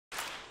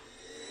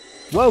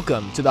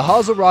Welcome to the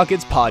Hosel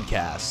Rockets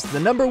Podcast, the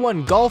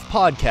 #1 golf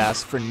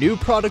podcast for new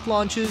product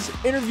launches,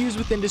 interviews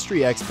with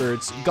industry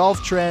experts,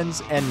 golf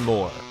trends, and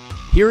more.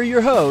 Here are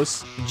your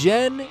hosts,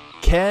 Jen,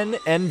 Ken,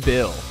 and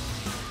Bill.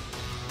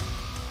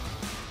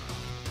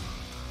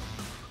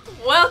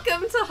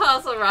 Welcome to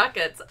Hosel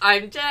Rockets.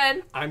 I'm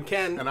Jen. I'm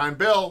Ken. And I'm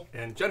Bill.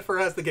 And Jennifer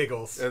has the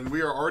giggles. And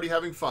we are already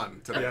having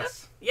fun today.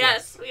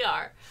 Yes, we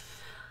are.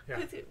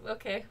 Yeah.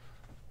 Okay.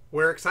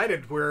 We're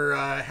excited. We're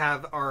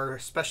have our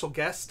special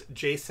guest,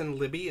 Jason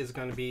Libby, is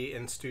going to be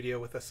in studio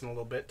with us in a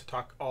little bit to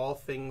talk all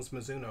things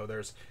Mizuno.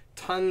 There's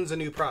tons of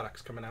new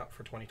products coming out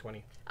for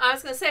 2020. I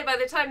was going to say, by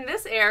the time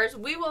this airs,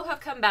 we will have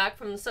come back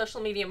from the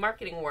social media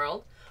marketing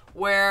world,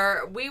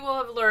 where we will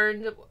have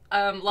learned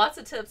lots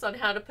of tips on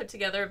how to put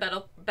together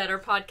a better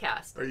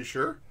podcast. Are you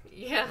sure?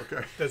 Yeah.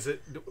 Okay. Does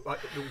it?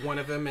 One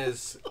of them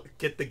is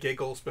get the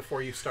giggles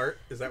before you start.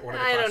 Is that one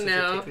of the I classes don't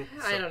know. you're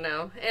taking? I don't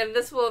know. And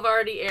this will have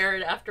already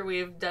aired after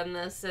we've done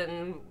this,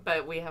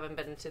 but we haven't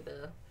been into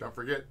the Don't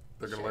forget,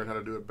 they're going to learn how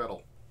to do it better.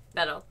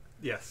 battle.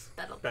 Yes.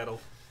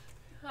 Battle.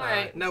 All All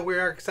right. No, we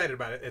are excited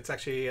about it. It's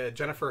actually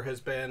Jennifer has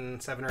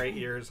been 7 or 8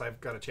 years. I've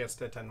got a chance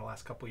to attend the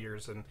last couple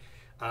years, and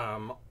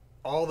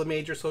all the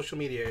major social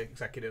media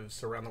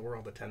executives around the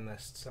world attend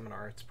this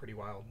seminar. It's pretty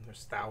wild.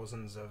 There's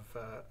thousands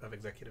of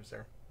executives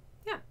there.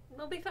 Yeah,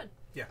 it'll be fun.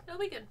 Yeah. It'll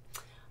be good.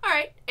 All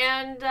right,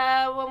 and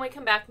when we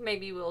come back,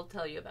 maybe we'll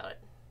tell you about it.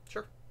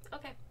 Sure.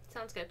 Okay,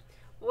 sounds good.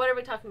 What are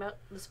we talking about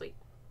this week?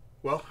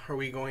 Well, are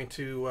we going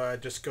to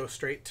just go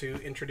straight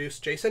to introduce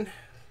Jason?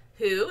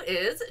 Who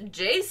is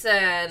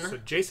Jason? So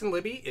Jason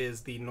Libby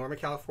is the Norma,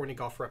 California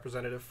golf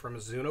representative for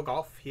Mizuno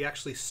Golf. He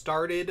actually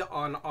started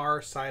on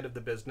our side of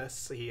the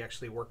business. He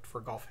actually worked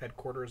for Golf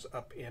Headquarters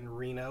up in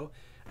Reno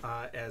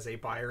as a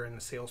buyer and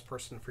a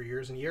salesperson for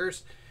years and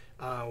years.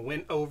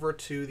 Went over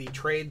to the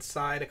trade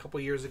side a couple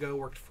years ago,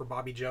 worked for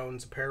Bobby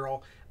Jones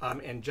Apparel,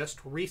 and just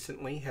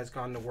recently has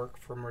gone to work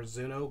for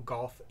Mizuno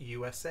Golf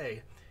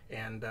USA,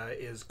 and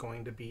is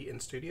going to be in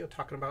studio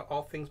talking about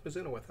all things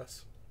Mizuno with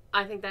us.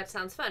 I think that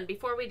sounds fun.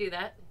 Before we do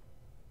that,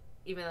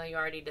 even though you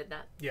already did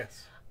that,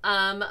 Yes.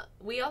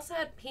 we also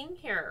had Ping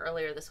here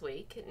earlier this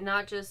week.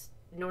 Not just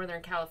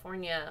Northern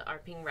California, our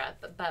Ping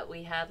rep, but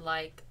we had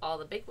like all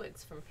the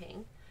bigwigs from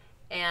Ping.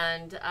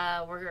 And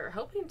we're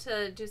hoping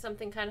to do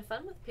something kind of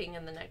fun with Ping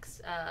in the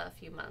next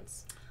few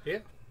months.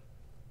 Yeah.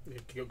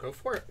 Go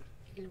for it.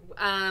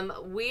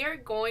 We are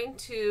going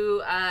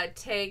to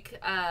take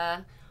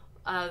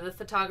the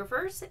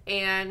photographers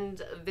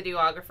and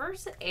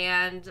videographers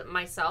and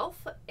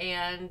myself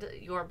and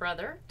your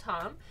brother,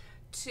 Tom,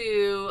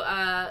 to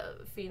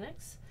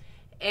Phoenix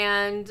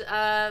and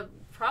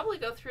probably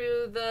go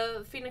through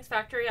the Phoenix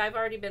factory. I've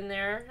already been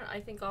there. I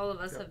think all of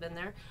us have been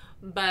there.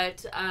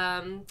 But...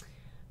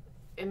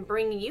 and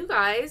bring you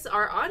guys,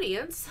 our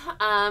audience,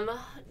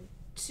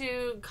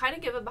 to kind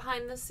of give a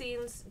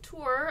behind-the-scenes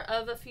tour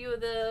of a few of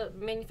the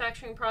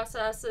manufacturing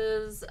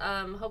processes.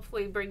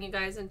 Hopefully bring you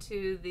guys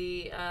into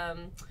the,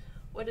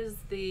 what is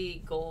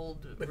the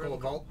gold? The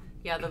gold vault?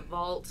 Yeah, the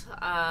vault.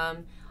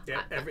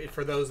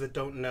 For those that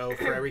don't know,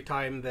 for every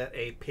time that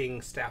a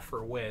Ping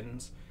staffer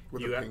wins,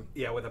 with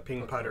a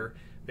Ping putter,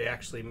 they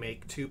actually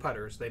make 2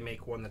 putters. They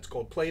make one that's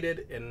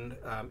gold-plated, and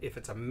if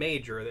it's a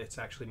major, it's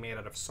actually made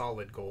out of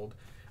solid gold.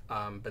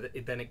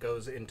 But then it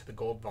goes into the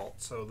gold vault.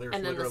 So there's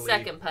and then literally the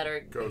second putter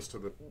goes to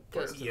the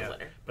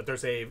winner. But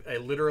there's a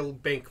literal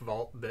bank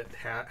vault that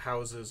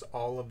houses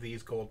all of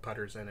these gold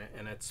putters in it,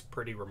 and it's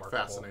pretty remarkable.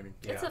 Fascinating.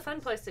 Yeah. It's a fun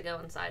place to go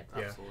inside.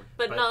 Yeah. Absolutely.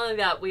 But not only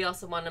that, we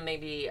also want to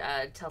maybe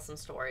tell some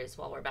stories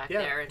while we're back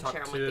there and talk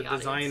share them to with the audience.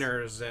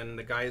 designers and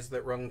the guys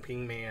that run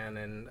Ping Man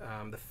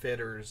and the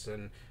fitters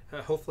and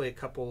hopefully a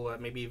couple,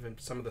 maybe even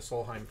some of the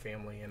Solheim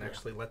family, and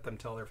actually let them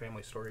tell their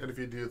family story. And if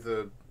you do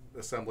the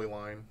assembly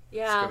line,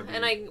 yeah,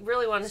 and I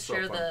really want to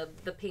share fun.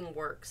 the Ping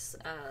Works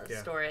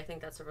story. I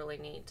think that's a really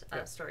neat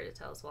story to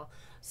tell as well.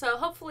 So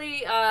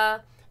hopefully,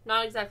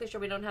 not exactly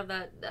sure, we don't have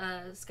that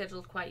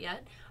scheduled quite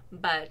yet,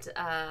 but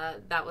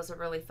that was a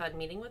really fun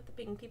meeting with the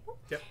Ping people.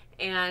 Yep.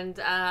 And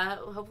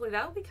hopefully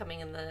that will be coming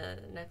in the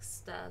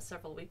next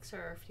several weeks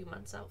or a few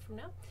months out from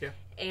now. Yeah.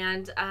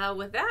 And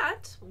with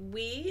that,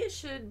 we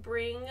should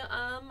bring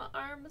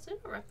our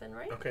Mizuno rep in,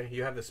 right? Okay,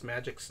 you have this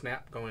magic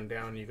snap going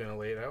down. You going to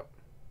lay it out?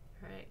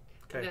 All right.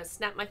 Okay. I'm going to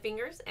snap my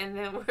fingers, and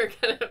then we're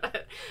going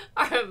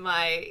to...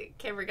 my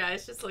camera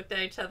guys just looked at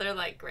each other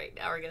like, great,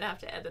 now we're going to have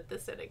to edit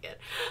this in again.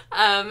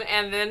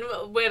 And then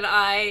when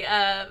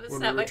I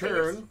snap my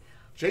fingers...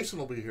 Jason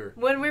will be here.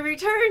 When we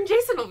return,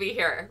 Jason will be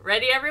here.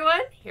 Ready,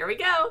 everyone? Here we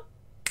go.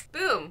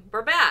 Boom.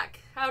 We're back.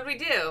 How'd we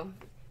do?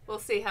 We'll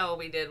see how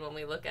we did when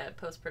we look at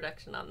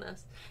post-production on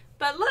this.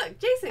 But look,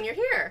 Jason, you're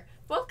here.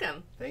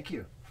 Welcome. Thank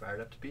you.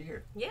 Fired up to be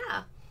here.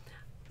 Yeah.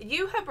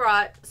 You have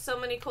brought so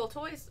many cool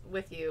toys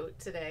with you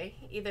today.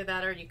 Either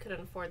that or you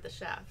couldn't afford the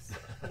shafts.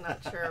 I'm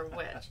not sure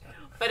which.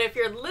 But if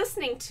you're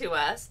listening to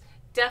us,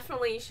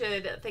 definitely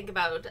should think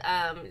about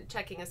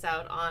checking us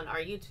out on our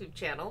YouTube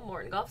channel,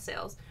 Morton Golf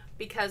Sales,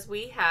 because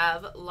we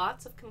have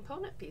lots of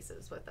component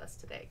pieces with us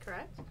today,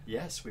 correct?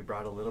 Yes, we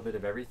brought a little bit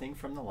of everything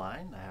from the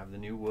line. I have the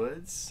new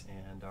woods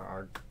and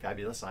our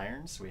fabulous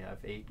irons. We have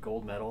 8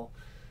 gold medal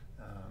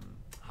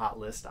hot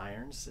list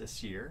irons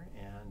this year,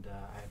 and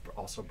I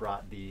also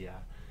brought the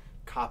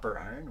copper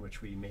iron,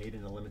 which we made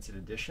in a limited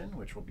edition,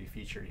 which will be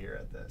featured here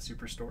at the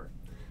Superstore.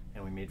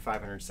 And we made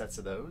 500 sets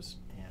of those,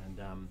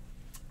 and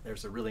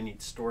there's a really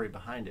neat story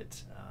behind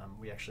it.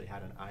 We actually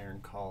had an iron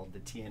called the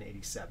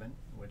TN87,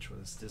 which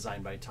was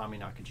designed by Tommy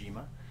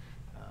Nakajima,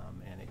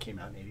 and it came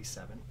out in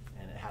 '87,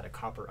 and it had a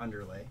copper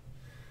underlay.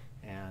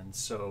 And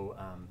so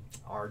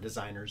our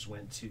designers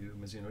went to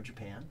Mizuno,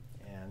 Japan,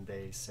 and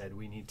they said,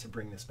 we need to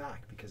bring this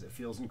back because it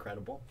feels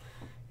incredible.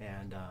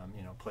 And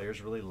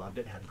players really loved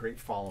it, had a great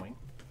following.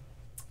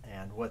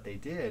 And what they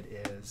did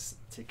is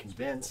to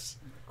convince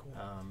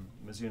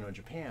Mizuno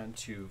Japan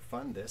to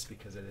fund this,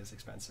 because it is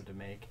expensive to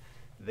make,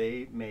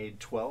 they made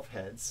 12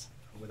 heads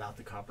without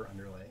the copper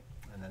underlay,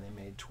 and then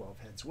they made 12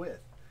 heads with.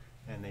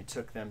 And they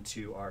took them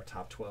to our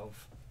top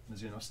 12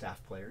 Mizuno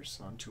staff players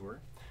on tour,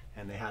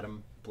 and they had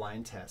them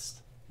blind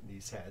test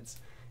these heads.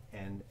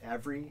 And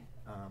every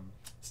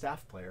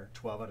staff player,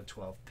 12 out of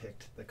 12,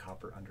 picked the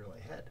copper underlay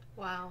head.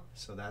 Wow.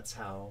 So that's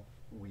how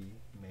we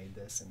made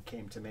this and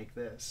came to make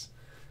this.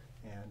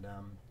 And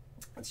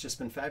it's just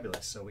been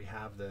fabulous. So we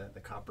have the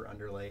copper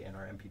underlay in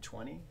our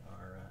MP20,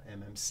 our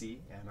MMC,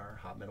 and our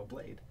hot metal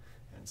blade.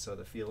 And so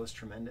the feel is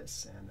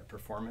tremendous, and the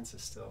performance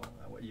is still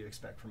what you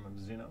expect from a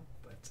Mizuno,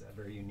 but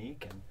very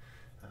unique.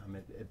 And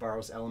it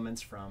borrows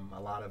elements from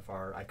a lot of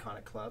our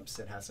iconic clubs.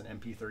 It has an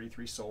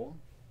MP33 sole.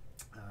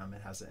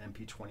 It has an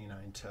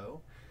MP29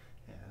 toe,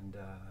 and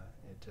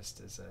it just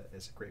is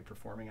a great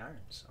performing iron.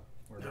 So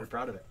we're very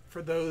proud of it.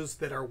 For those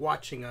that are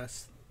watching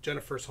us,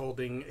 Jennifer's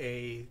holding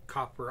a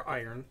copper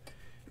iron,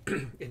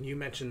 and you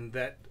mentioned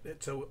that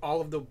so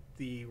all of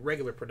the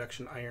regular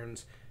production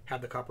irons have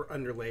the copper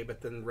underlay,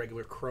 but then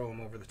regular chrome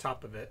over the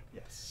top of it.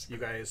 Yes. You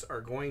guys are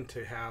going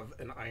to have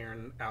an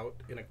iron out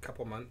in a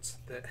couple months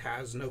that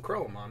has no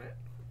chrome on it.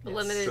 Yes.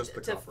 Limited Just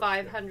the to copper.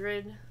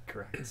 500.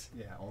 Correct.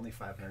 Yeah, only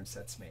 500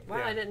 sets made. Wow,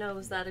 Yeah. I didn't know it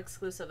was that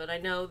exclusive. And I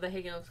know the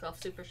Hagen Oaks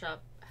Golf Super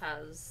Shop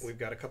has. We've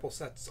got a couple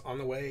sets on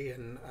the way,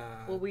 and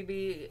Will we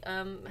be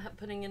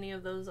putting any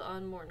of those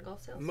on Morton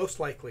Golf Sales? most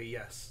likely,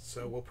 yes.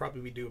 So we'll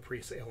probably do a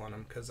pre-sale on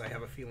them because I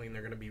have a feeling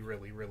they're going to be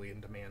really, really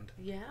in demand.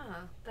 Yeah,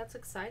 that's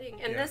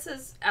exciting. And Yeah. this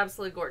is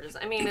absolutely gorgeous.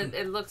 I mean,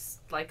 it looks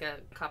like a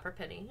copper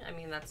penny. I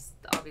mean, that's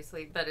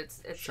obviously, but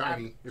it's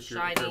Shiny, if you're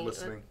shiny.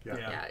 listening. Yeah.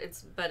 Yeah.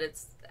 It's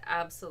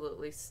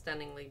absolutely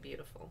stunningly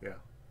beautiful. Yeah.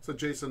 So,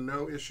 Jason,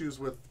 no issues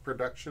with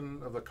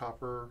production of the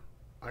copper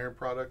iron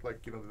product?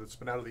 Like, it's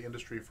been out of the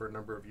industry for a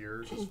number of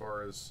years as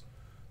far as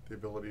the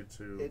ability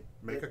to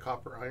make a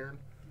copper iron?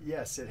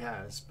 Yes, it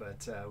has,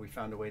 but we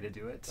found a way to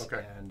do it.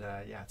 Okay. And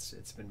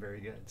it's been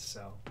very good.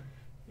 So,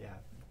 yeah,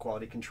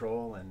 quality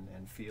control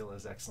and feel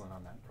is excellent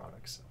on that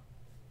product. So.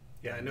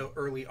 Yeah, I know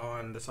early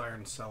on this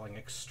iron's selling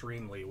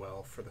extremely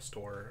well for the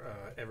store.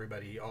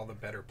 Everybody, all the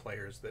better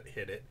players that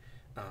hit it,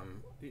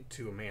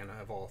 to a man,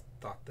 have all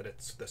thought that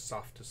it's the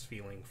softest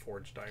feeling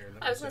forged iron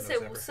that I was going to say,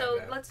 Mizuno's ever so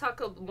had. let's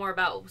talk more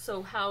about,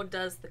 so how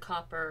does the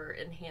copper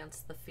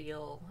enhance the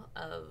feel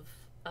of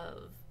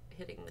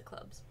hitting the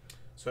clubs?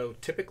 So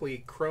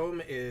typically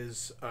chrome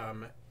is,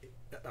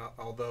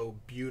 although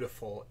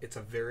beautiful, it's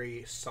a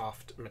very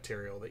soft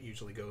material that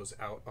usually goes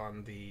out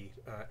on the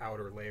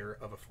outer layer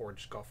of a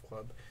forged golf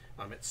club.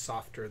 It's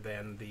softer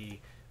than the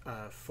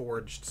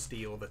forged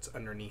steel that's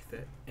underneath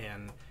it,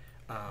 and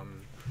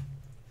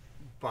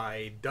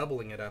by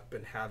doubling it up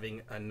and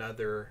having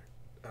another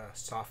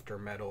softer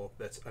metal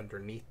that's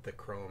underneath the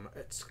chrome,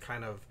 it's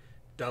kind of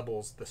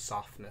doubles the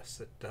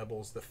softness. It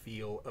doubles the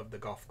feel of the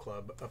golf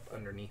club up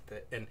underneath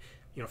it. And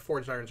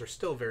forged irons are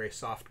still very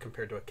soft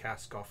compared to a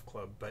cast golf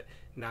club, but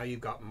now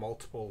you've got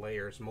multiple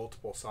layers,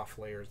 multiple soft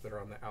layers that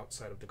are on the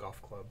outside of the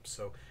golf club.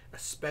 So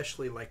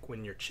especially like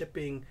when you're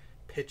chipping,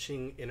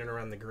 pitching in and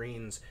around the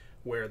greens,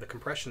 where the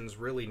compression's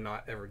really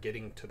not ever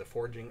getting to the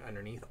forging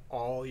underneath,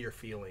 all you're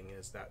feeling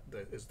is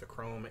the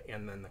chrome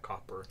and then the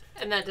copper.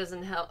 And that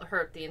doesn't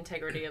hurt the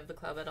integrity of the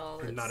club at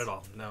all? Not at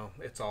all. No,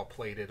 it's all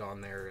plated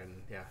on there,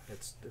 and yeah,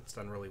 it's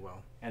done really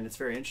well. And it's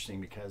very interesting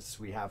because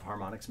we have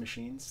harmonics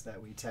machines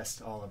that we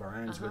test all of our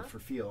irons with for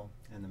feel,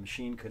 and the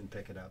machine couldn't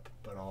pick it up,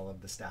 but all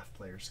of the staff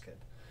players could.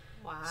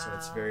 Wow. So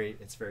it's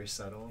very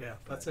subtle. Yeah,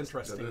 that's but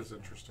interesting. That is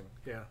interesting.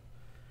 Yeah.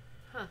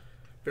 Huh.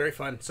 Very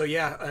fun. So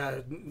yeah,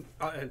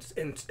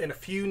 in a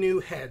few new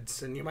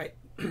heads, and you might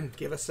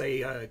give us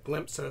a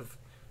glimpse of.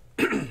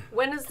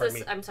 When is Pardon this?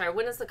 me. I'm sorry.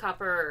 When is the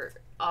copper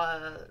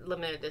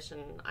limited edition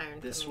iron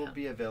This coming will out?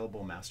 be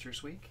available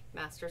Masters Week,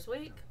 Masters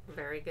Week.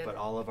 Very good. but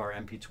all of our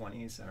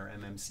MP20s and our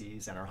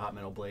MMCs and our hot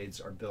metal blades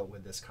are built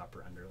with this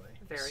copper underlay.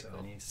 Very so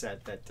cool. any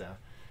set that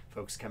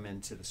folks come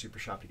into the Super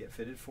Shop to get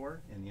fitted for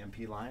in the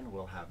MP line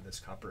will have this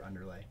copper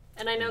underlay.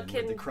 And I know and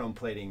then with the chrome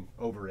plating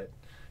over it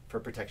for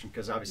protection,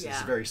 because obviously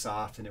it's Yeah. very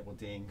soft and it will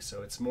ding.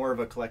 So it's more of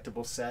a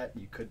collectible set.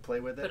 You could play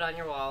with it. Put on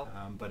your wall.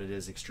 But it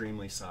is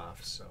extremely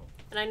soft. So.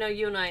 And I know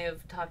you and I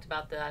have talked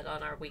about that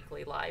on our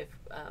weekly live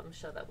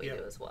show that we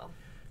do as well.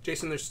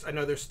 Jason, I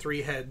know there's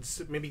 3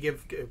 heads. Maybe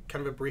give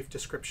kind of a brief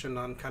description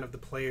on kind of the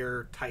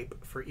player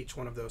type for each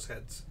one of those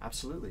heads.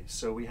 Absolutely.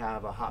 So we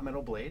have a hot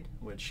metal blade,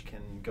 which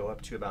can go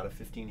up to about a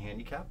 15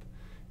 handicap.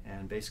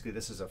 And basically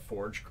this is a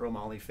forged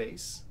chromoly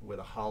face with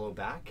a hollow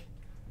back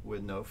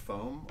with no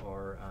foam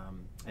or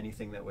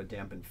anything that would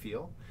dampen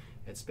feel.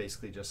 It's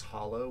basically just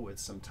hollow with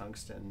some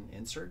tungsten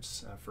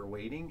inserts for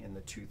weighting in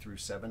the 2 through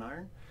 7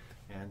 iron.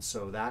 And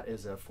so that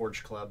is a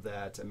forged club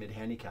that a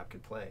mid-handicap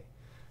could play.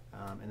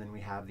 And then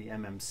we have the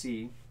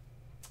MMC,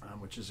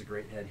 which is a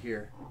great head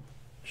here. I'll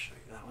show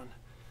you that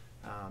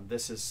one.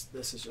 This is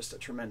just a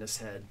tremendous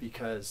head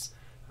because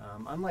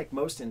unlike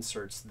most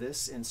inserts,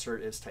 this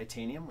insert is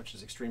titanium, which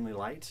is extremely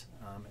light.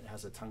 It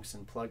has a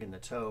tungsten plug in the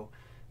toe,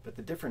 but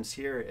the difference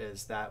here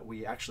is that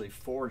we actually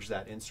forge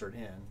that insert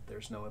in.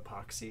 There's no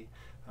epoxy.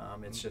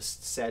 It's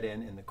just set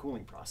in the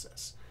cooling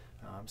process.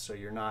 So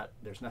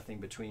there's nothing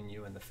between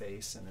you and the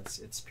face, and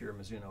it's pure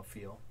Mizuno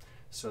feel.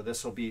 So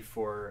this will be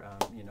for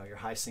your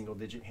high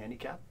single-digit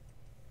handicap,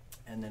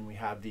 and then we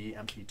have the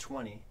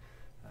MP20,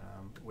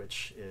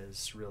 which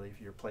is really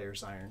your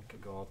player's iron,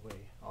 could go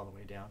all the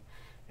way down,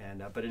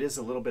 and but it is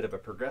a little bit of a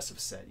progressive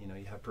set.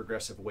 You have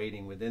progressive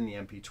weighting within the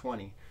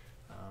MP20,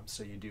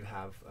 so you do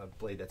have a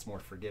blade that's more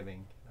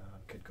forgiving.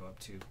 Could go up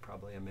to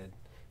probably a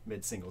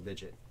mid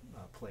single-digit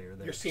player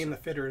there. You're seeing the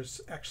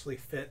fitters actually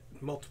fit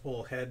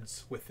multiple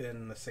heads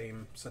within the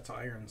same sets of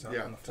irons out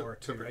on the floor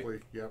too, typically,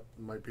 right? Yep.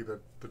 It might be the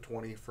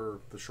 20 for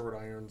the short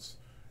irons,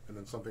 and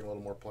then something a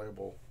little more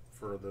playable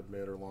for the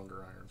mid or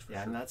longer irons. For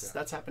yeah, sure. and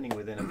that's happening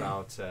within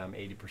about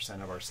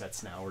 80% of our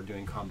sets now. We're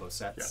doing combo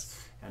sets,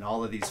 Yes. and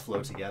all of these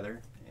flow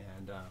together.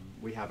 And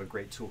we have a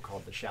great tool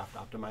called the Shaft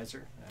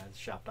Optimizer,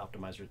 Shaft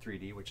Optimizer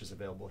 3D, which is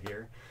available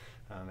here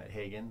at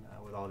Hagen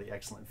with all the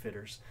excellent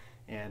fitters.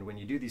 And when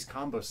you do these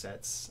combo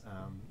sets,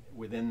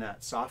 within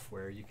that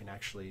software, you can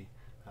actually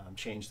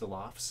change the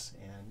lofts,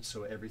 and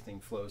so everything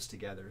flows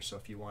together. So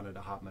if you wanted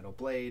a hot metal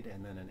blade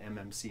and then an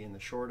MMC in the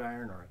short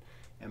iron, or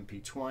an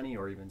MP20,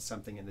 or even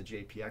something in the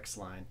JPX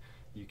line,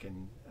 you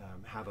can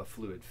have a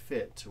fluid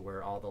fit to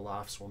where all the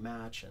lofts will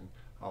match, and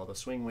all the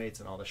swing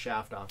weights and all the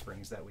shaft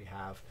offerings that we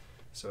have,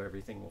 so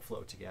everything will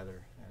flow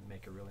together and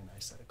make a really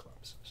nice set of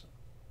clubs. So.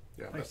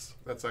 Yeah, Nice.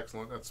 that's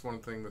excellent. That's one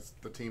thing that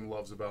the team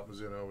loves about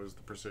Mizuno is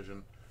the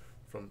precision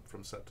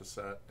from set to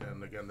set,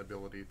 and again the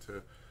ability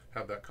to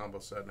have that combo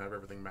set and have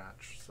everything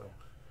match. So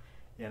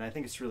yeah, and I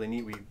think it's really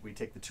neat. We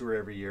take the tour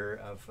every year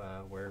of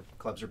where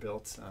clubs are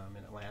built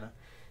in Atlanta,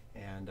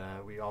 and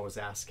we always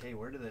ask, hey,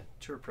 where do the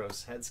tour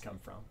pros heads come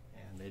from?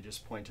 And they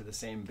just point to the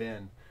same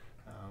bin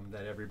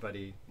that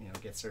everybody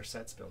gets their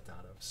sets built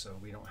out of. So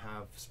we don't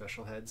have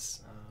special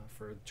heads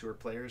for tour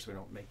players. We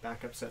don't make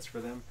backup sets for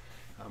them.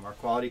 Our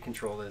quality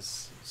control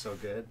is so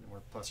good. We're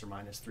plus or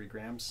minus 3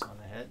 grams on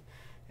the head.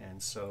 And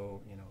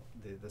so,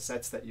 the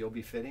sets that you'll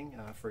be fitting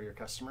for your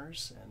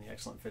customers, and the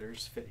excellent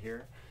fitters fit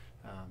here,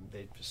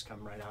 they just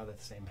come right out of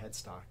the same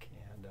headstock,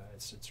 and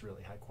it's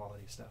really high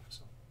quality stuff.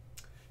 So.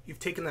 You've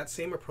taken that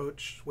same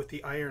approach with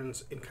the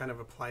irons and kind of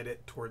applied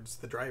it towards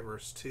the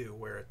drivers too,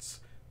 where it's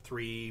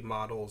 3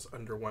 models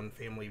under one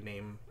family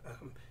name.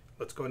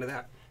 Let's go into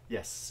that.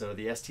 Yes, so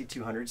the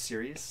ST-200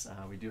 series,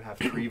 we do have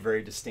 3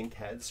 very distinct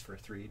heads for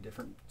 3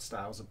 different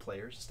styles of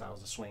players,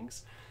 styles of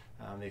swings.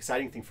 The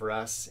exciting thing for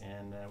us,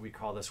 and we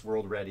call this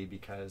world ready,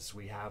 because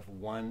we have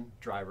one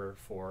driver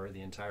for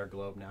the entire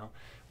globe now.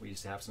 We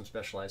used to have some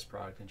specialized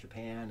product in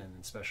Japan and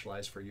then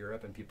specialized for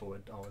Europe, and people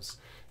would always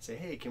say,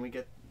 hey, can we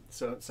get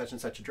such and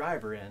such a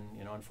driver? And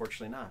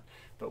unfortunately not.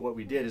 But what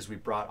we did is we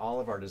brought all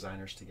of our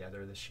designers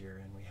together this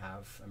year, and we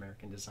have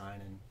American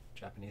design and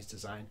Japanese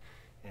design,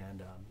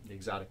 and the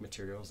exotic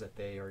materials that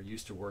they are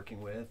used to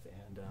working with,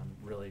 and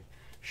really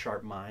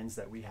sharp minds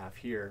that we have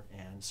here.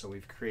 And so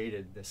we've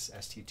created this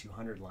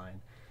ST-200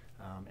 line,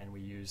 and we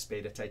use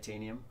beta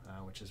titanium,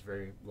 which is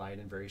very light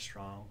and very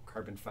strong,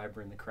 carbon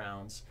fiber in the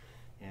crowns,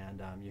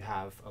 and you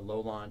have a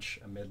low launch,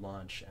 a mid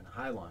launch, and a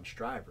high launch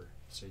driver,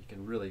 so you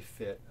can really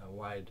fit a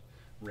wide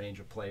range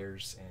of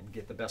players and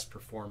get the best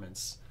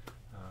performance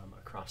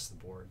across the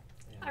board.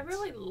 And I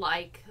really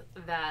like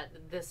that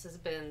this has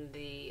been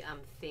the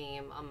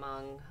theme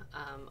among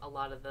a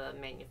lot of the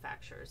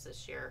manufacturers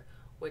this year,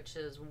 which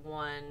is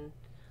one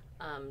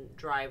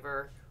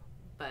driver,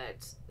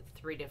 but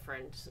 3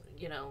 different,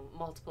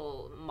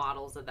 multiple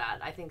models of that.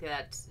 I think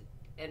that,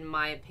 in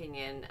my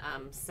opinion,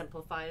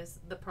 simplifies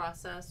the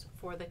process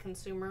for the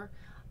consumer,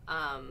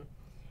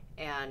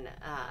 and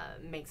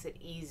makes it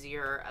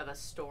easier of a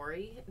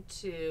story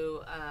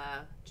to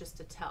just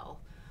to tell.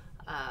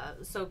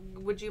 So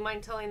would you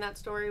mind telling that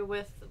story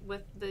with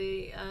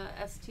the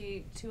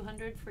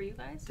ST-200 for you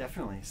guys?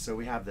 Definitely. So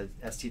we have the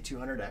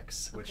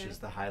ST-200X, which Okay. is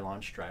the high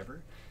launch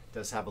driver. It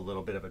does have a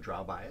little bit of a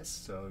draw bias,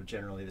 so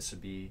generally this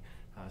would be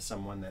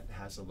someone that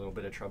has a little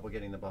bit of trouble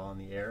getting the ball in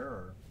the air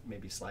or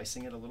maybe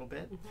slicing it a little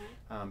bit.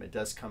 It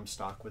does come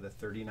stock with a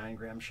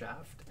 39-gram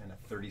shaft and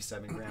a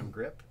 37-gram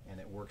grip, and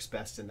it works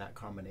best in that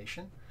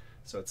combination.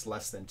 So it's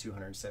less than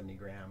 270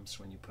 grams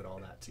when you put all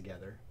that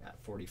together at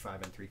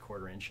 45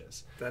 3/4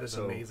 inches. That is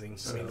amazing.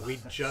 I mean, we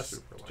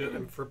just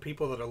for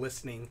people that are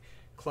listening,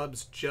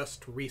 clubs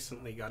just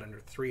recently got under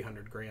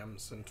 300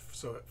 grams, and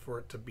so for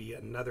it to be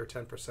another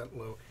 10%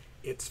 low,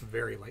 it's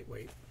very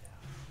lightweight.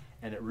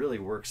 And it really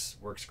works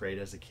great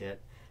as a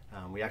kit.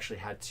 We actually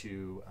had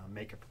to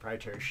make a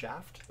proprietary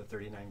shaft, the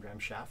 39-gram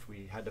shaft.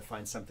 We had to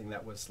find something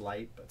that was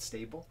light but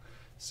stable.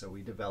 So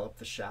we developed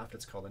the shaft.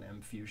 It's called an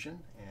M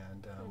Fusion.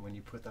 And when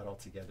you put that all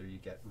together, you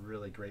get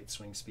really great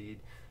swing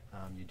speed.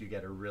 You do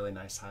get a really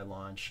nice high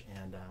launch.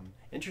 And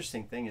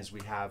interesting thing is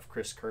we have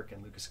Chris Kirk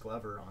and Lucas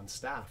Glover on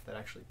staff that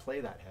actually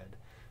play that head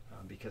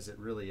because it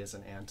really is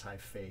an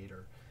anti-fade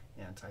or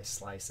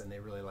anti-slice, and they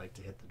really like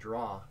to hit the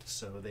draw.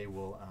 So they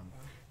will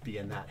be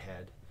in that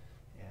head,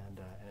 and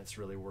it's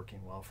really working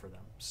well for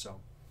them. So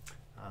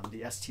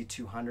the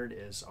ST-200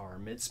 is our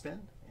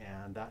mid-spin,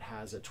 and that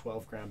has a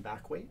 12-gram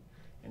back weight,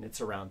 and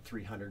it's around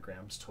 300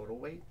 grams total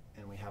weight.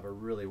 And we have a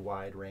really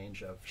wide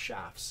range of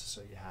shafts.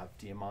 So you have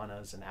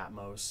Diamanas and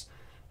Atmos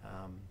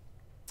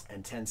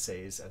and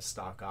Tenseis as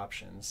stock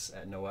options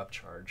at no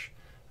upcharge.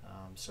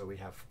 So we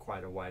have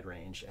quite a wide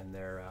range, and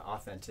they're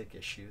authentic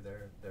issue.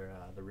 They're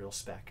the real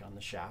spec on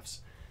the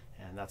shafts,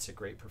 and that's a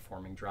great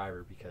performing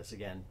driver because,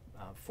 again,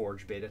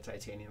 forged beta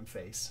titanium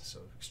face, so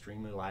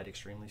extremely light,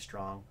 extremely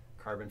strong,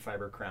 carbon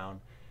fiber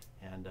crown,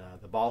 and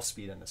the ball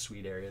speed in the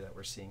sweet area that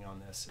we're seeing on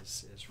this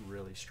is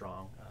really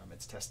strong.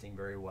 It's testing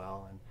very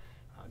well, and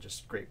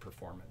just great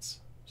performance.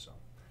 So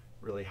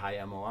really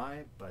high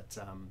MOI, but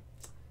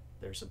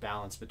there's a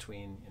balance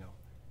between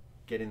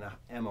getting the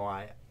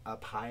MOI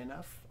up high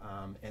enough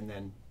and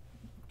then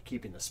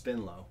keeping the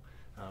spin low,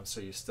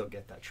 so you still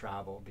get that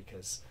travel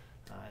because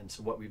and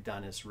so what we've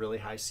done is really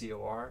high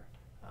COR,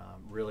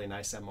 really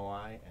nice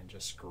MOI, and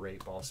just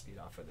great ball speed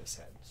off of this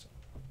head. So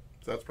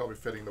that's probably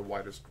fitting the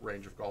widest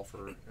range of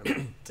golfer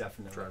and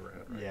definitely driver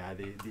head, right? Yeah,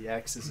 the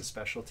X is a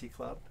specialty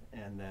club,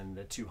 and then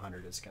the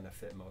 200 is going to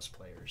fit most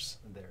players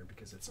there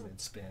because it's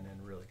mid-spin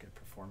and really good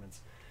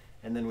performance.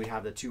 And then we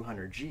have the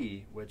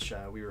 200G, which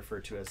we refer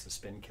to as the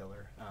spin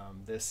killer.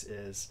 This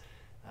is,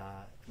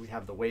 we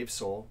have the wave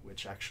sole,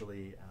 which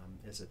actually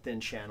is a thin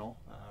channel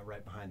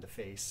right behind the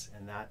face,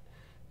 and that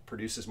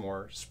produces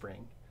more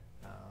spring,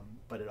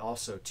 but it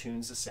also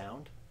tunes the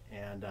sound,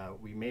 and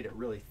we made it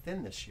really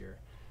thin this year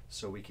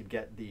so we could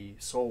get the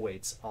sole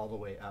weights all the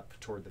way up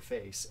toward the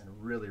face and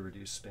really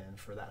reduce spin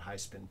for that high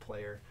spin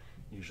player,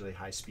 usually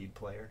high speed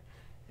player,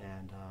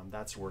 and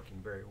that's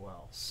working very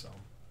well. So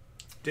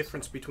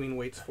difference between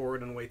weights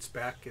forward and weights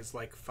back is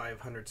like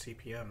 500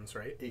 CPMs,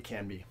 right? it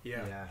can be.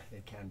 Yeah,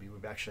 it can be.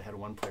 We've actually had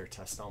one player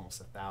test almost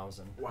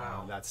 1,000.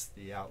 Wow. That's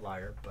the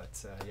outlier,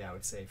 but yeah, I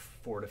would say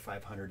 400 to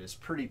 500 is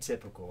pretty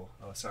typical.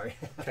 Oh, sorry.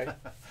 Okay.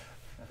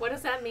 What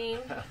does that mean?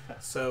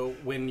 So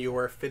when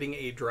you're fitting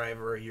a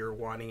driver, you're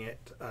wanting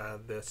it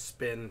the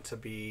spin to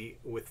be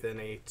within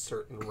a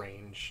certain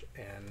range,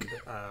 and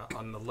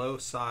on the low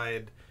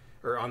side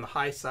or on the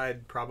high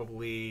side,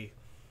 probably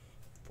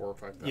 4,000 or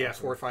 5,000. Yeah,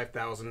 4,000 or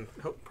 5,000.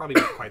 Probably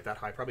not quite that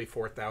high. Probably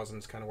 4,000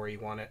 is kind of where you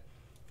want it.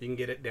 You can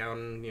get it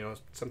down,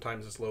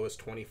 sometimes as low as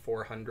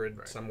 2,400,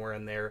 right, somewhere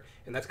in there,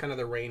 and that's kind of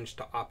the range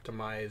to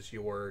optimize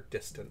your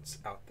distance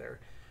out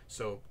there.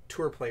 So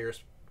tour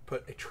players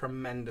put a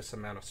tremendous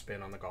amount of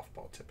spin on the golf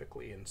ball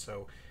typically, and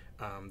so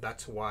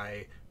that's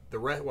why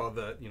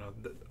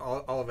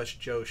all of us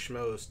Joe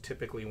Schmoes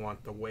typically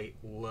want the weight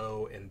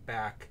low and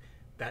back.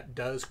 That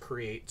does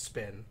create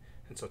spin,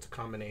 and so it's a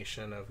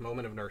combination of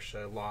moment of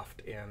inertia,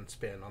 loft, and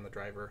spin on the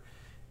driver.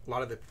 A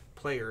lot of the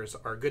players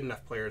are good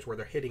enough players where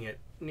they're hitting it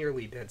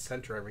nearly dead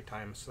center every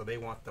time, so they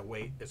want the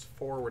weight as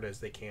forward as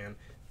they can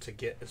to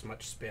get as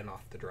much spin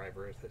off the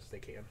driver as they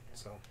can.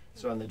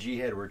 So on the G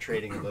head, we're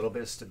trading a little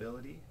bit of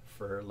stability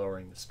for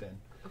lowering the spin.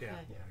 Okay.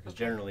 Yeah, because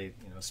generally,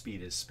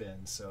 speed is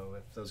spin. So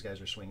if those guys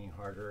are swinging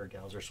harder or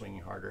gals are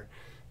swinging harder,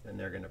 then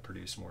they're going to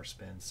produce more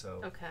spin.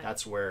 So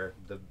that's where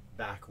the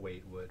back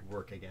weight would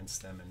work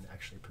against them and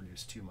actually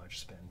produce too much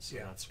spin. So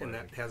that's where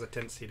that has a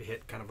tendency to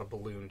hit kind of a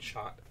balloon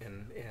shot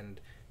and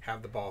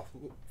have the ball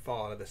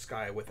fall out of the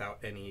sky without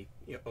any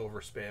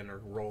overspin or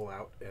roll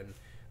out. And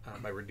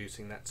by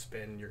reducing that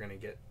spin, you're going to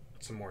get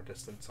some more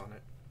distance on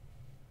it.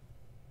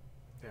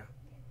 Yeah.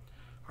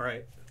 All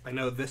right. I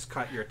know this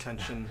caught your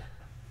attention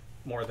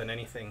more than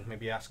anything.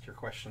 Maybe ask your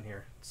question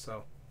here.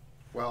 So.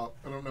 Well,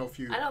 I don't know if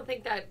you... I don't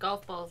think that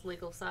golf ball is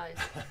legal size.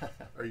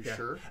 Are you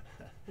sure?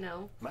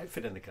 No. Might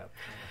fit in the cup.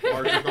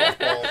 Larger golf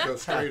ball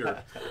goes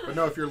straighter. But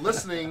no, if you're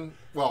listening,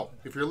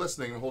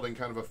 holding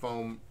kind of a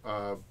foam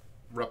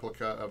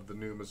replica of the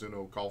new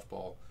Mizuno golf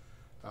ball,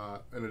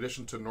 in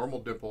addition to normal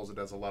dimples, it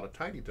has a lot of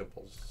tiny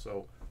dimples.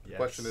 So the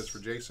question is for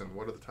Jason,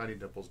 what are the tiny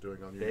dimples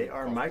doing on your They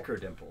are golf micro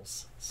ball?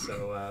 dimples.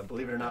 So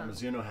believe it or not,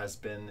 Mizuno has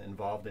been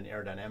involved in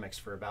aerodynamics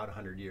for about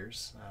 100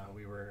 years.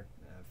 We were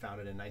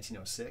founded in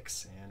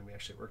 1906, and we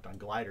actually worked on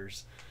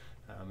gliders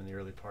in the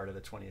early part of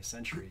the 20th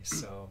century.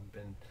 So I've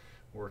been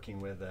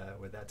working with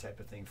that type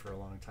of thing for a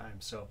long time.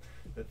 So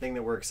the thing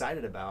that we're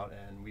excited about,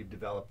 and we've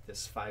developed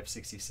this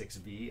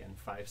 566V and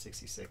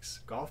 566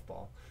 golf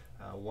ball.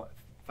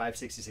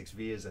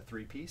 566V is a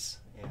 3-piece,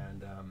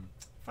 and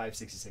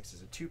 566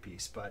 is a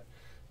 2-piece. But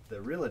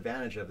the real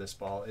advantage of this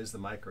ball is the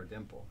micro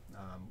dimple.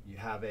 You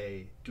have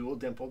a dual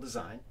dimple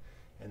design,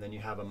 and then you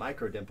have a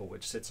micro dimple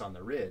which sits on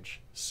the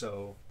ridge.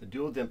 So the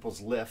dual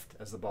dimples lift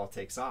as the ball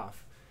takes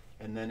off,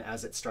 and then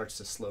as it starts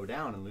to slow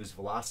down and lose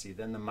velocity,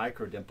 then the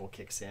micro dimple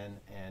kicks in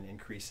and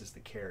increases the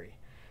carry.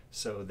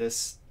 So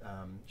this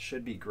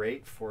should be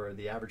great for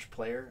the average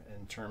player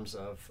in terms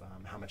of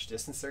how much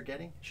distance they're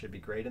getting. It should be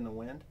great in the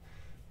wind.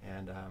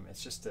 And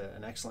it's just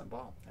an excellent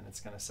ball, and it's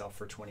going to sell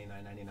for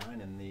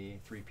 $29.99 in the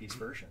 3-piece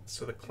version.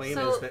 So the claim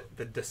is that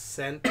the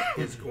descent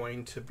is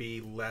going to be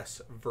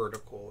less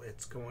vertical.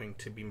 It's going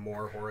to be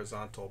more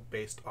horizontal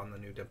based on the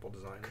new dimple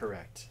design.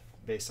 Correct,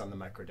 based on the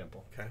micro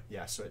dimple. Okay.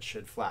 Yeah, so it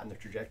should flatten the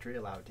trajectory,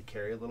 allow it to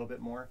carry a little bit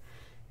more,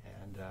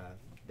 and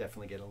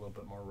definitely get a little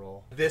bit more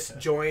roll. This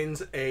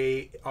joins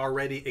a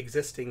already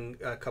existing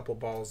couple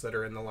balls that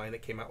are in the line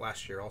that came out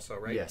last year also,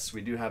 right? Yes,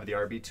 we do have the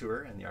RB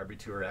Tour and the RB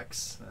Tour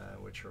X,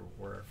 which were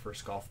our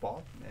first golf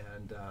ball,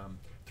 and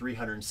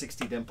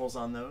 360 dimples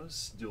on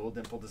those, dual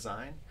dimple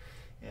design,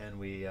 and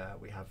we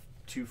have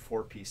 2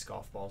 4-piece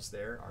golf balls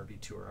there, RB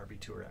Tour, RB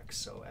Tour X.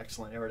 So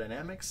excellent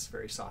aerodynamics,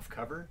 very soft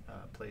cover,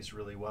 plays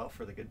really well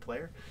for the good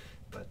player.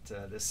 But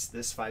this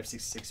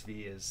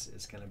 566V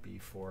is going to be,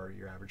 for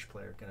your average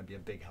player, going to be a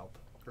big help.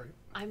 Great.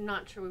 I'm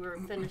not sure we were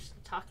finished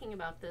talking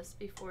about this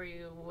before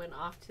you went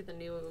off to the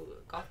new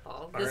golf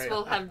ball. All This right.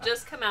 will have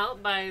just come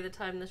out by the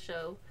time the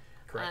show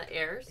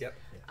airs. Yep.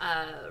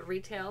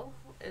 Retail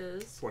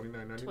is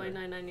 $29.99.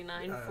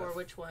 $29.99 for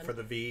which one? For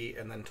the V,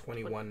 and then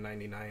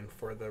 $21.99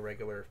 for the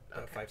regular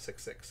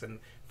 566. And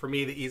for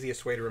me, the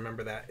easiest way to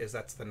remember that is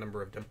that's the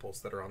number of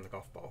dimples that are on the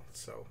golf ball.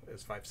 So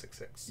is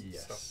 566.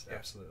 Yes, So, yeah.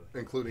 absolutely.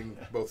 Including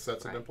both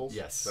sets of dimples?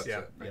 Yes, That's Yeah.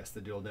 it, right? yes,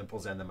 the dual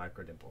dimples and the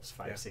micro dimples,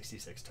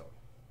 566 total.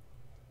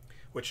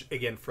 Which,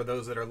 again, for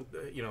those that are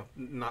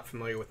not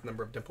familiar with the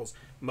number of dimples,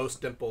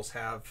 most dimples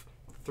have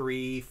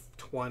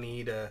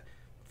 320 to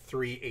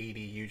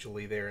 380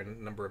 usually there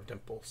in number of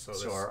dimples.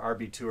 So our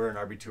RB Tour and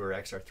RB Tour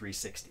X are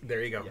 360.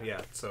 there you go. Yeah.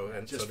 Yeah. So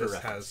Just so for this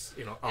reference.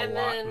 has a And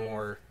lot then-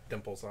 more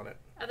dimples on it.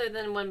 Other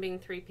than one being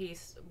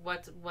 3-piece,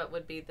 what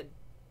would be the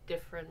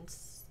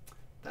difference?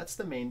 That's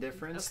the main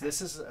difference. Okay.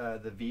 This is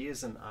the V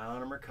is an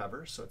ionomer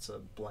cover, so it's a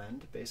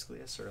blend, basically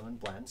a Surlyn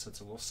blend. So it's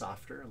a little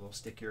softer, a little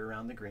stickier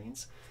around the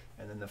greens.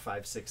 And then the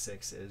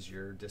 566 is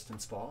your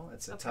distance ball.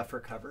 It's a tougher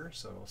cover,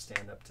 so it'll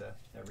stand up to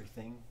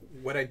everything.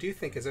 What I do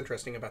think is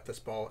interesting about this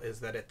ball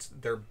is that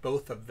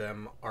both of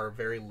them are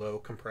very low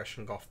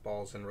compression golf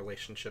balls in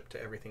relationship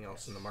to everything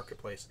else in the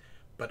marketplace,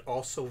 but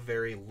also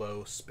very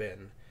low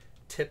spin.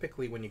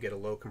 Typically, when you get a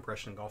low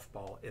compression golf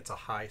ball, it's a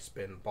high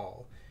spin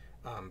ball.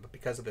 But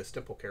because of this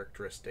dimple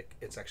characteristic,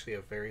 it's actually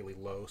a very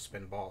low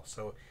spin ball.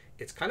 So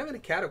it's kind of in a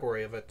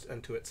category of it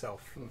unto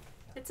itself.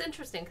 It's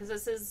interesting because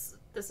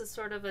this is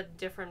sort of a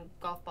different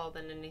golf ball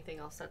than anything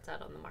else that's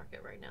out on the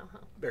market right now, huh?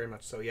 Very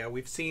much so, yeah.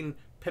 We've seen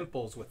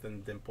pimples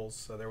within dimples.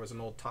 So there was an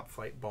old Top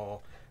Flight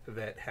ball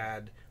that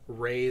had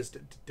raised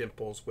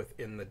dimples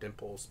within the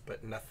dimples,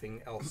 but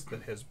nothing else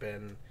that has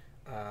been...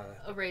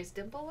 A raised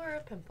dimple or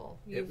a pimple?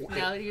 It- You've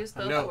now used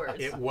both no, words.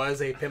 it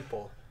was a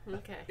pimple.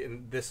 Okay.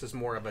 And this is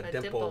more of a A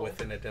dimple dimple.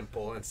 within a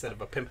dimple instead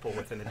of a pimple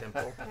within a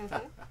dimple.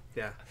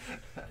 Yeah.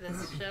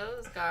 This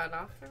show's gone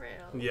off the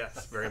rails.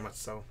 Yes, very much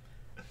so.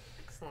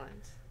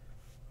 Excellent.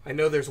 I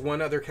know there's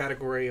one other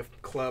category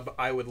of club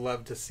I would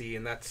love to see,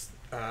 and that's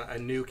a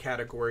new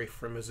category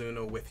for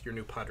Mizuno with your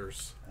new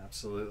putters.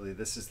 Absolutely.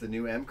 This is the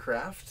new M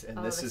Craft, and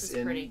Oh, this this is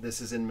is pretty.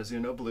 in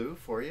Mizuno blue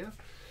for you.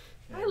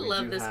 I And we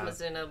love do this have-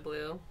 Mizuno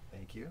blue.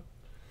 Thank you.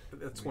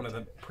 That's one of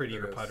the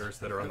prettier It is. putters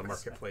that are on the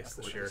marketplace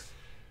this year.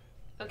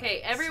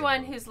 Okay,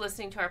 everyone who's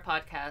listening to our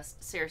podcast,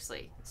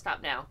 seriously,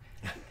 stop now.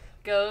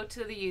 Go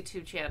to the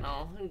YouTube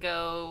channel and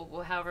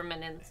go however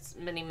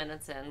many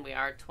minutes in. We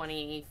are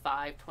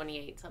 25,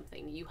 28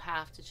 something. You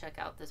have to check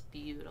out this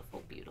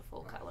beautiful,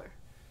 beautiful color.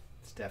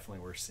 It's definitely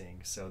worth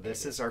seeing. So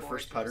this is is our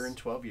first putter gorgeous.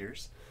 in 12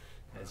 years.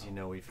 As you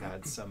know, we've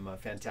had some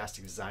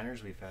fantastic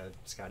designers. We've had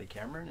Scotty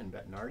Cameron and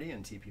Bettinardi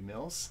and TP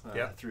Mills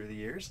Yep. through the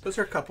years. Those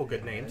are a couple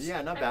good names.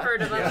 Yeah, not I've bad.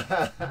 heard of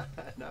Yeah.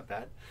 Not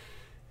bad.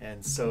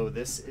 And so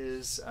this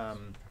is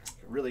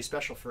really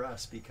special for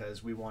us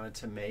because we wanted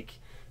to make,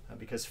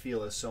 because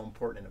feel is so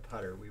important in a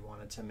putter, we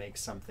wanted to make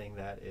something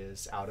that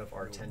is out of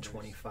our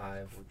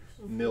 1025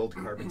 milled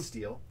carbon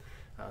steel.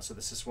 So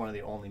this is one of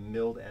the only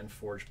milled and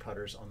forged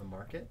putters on the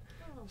market.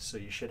 So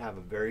you should have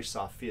a very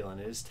soft feel, and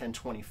it is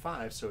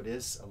 1025, so it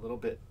is a little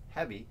bit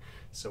heavy.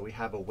 So we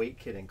have a weight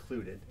kit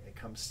included. It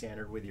comes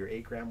standard with your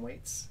 8-gram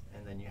weights,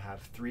 and then you have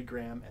 3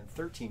 gram and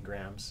 13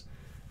 grams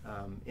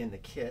in the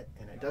kit,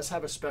 and it does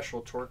have a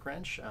special torque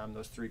wrench.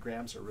 Those 3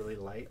 grams are really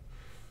light,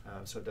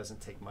 so it doesn't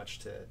take much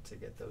to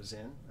get those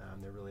in.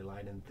 They're really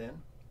light and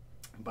thin,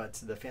 but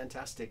the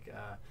fantastic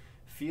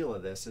feel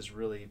of this is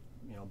really,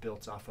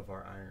 built off of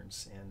our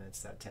irons, and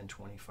it's that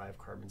 1025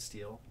 carbon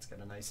steel. It's got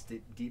a nice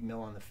deep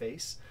mill on the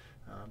face,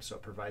 so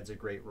it provides a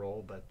great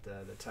roll, but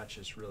the touch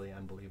is really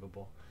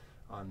unbelievable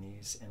on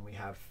these. And we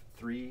have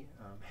 3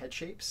 head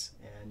shapes,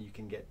 and you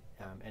can get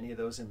any of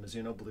those in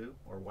Mizuno blue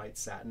or white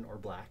satin or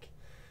black.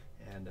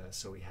 And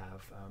so we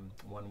have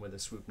one with a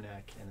swoop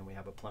neck, and then we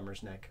have a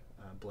plumber's neck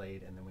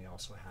blade, and then we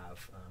also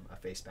have a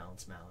face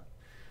balance mallet.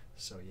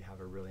 So you have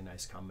a really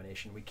nice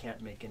combination. We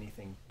can't make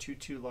anything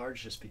too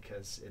large just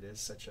because it is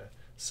such a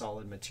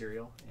solid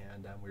material,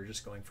 and we're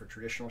just going for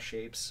traditional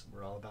shapes.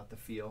 We're all about the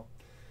feel,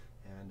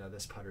 and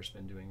this putter's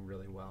been doing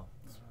really well.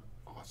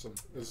 Awesome.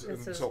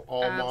 So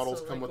all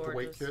models come with the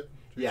weight kit?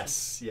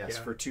 Yes,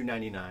 for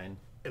 $299.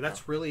 And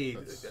that's really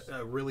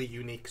a really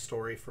unique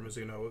story for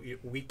Mizuno.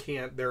 We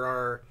can't, there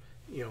are,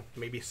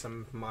 maybe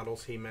some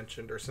models he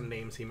mentioned or some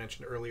names he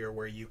mentioned earlier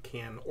where you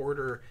can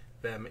order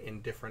them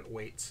in different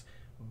weights,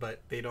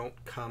 but they don't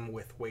come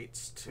with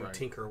weights to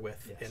tinker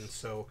with. Yes. And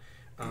so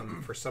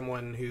for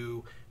someone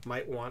who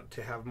might want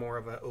to have more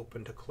of an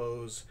open to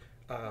close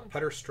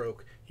putter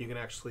stroke, you can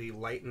actually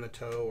lighten the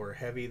toe or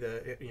heavy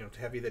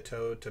the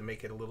toe to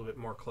make it a little bit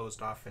more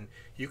closed off, and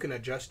you can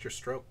adjust your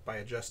stroke by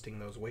adjusting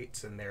those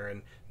weights in there.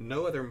 And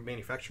no other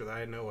manufacturer that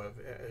I know of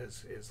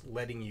is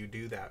letting you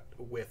do that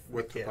with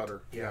the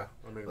putter. Yeah.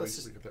 I mean, we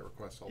get that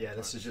request all the time.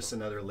 This is just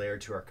another layer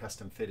to our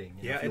custom fitting.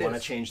 If you want to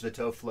change the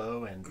toe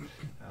flow, and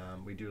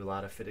we do a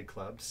lot of fitted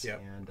clubs,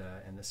 yep.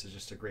 and this is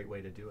just a great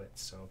way to do it.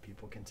 So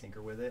people can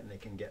tinker with it, and they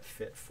can get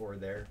fit for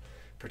their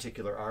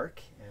particular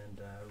arc and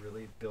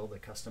really build a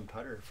custom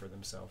putter for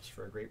themselves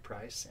for a great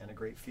price and a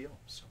great feel.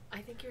 So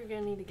I think you're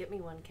going to need to get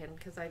me one, Ken,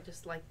 because I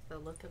just like the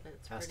look of it.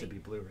 It's has pretty. To be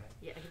blue, right?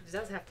 Yeah, it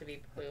does have to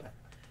be blue.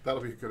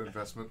 That'll be a good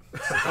investment.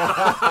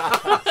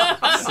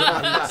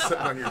 sitting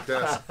on your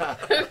desk.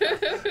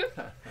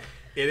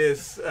 It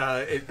is,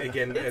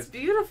 again... It's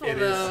beautiful,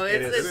 though.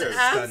 It's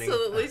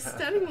absolutely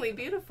stunningly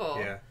beautiful.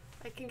 Yeah.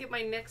 I can get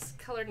my next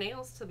color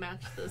nails to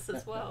match this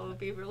as well. It would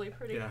be really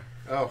pretty. Yeah.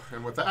 Oh,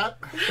 and with that...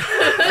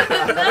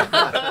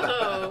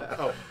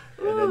 No.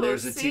 And then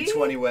there's a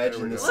T20 wedge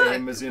in the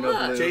same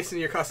Mizuno blue. Jason,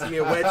 you're costing me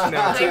a wedge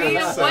now, too. I need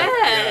a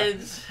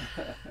wedge.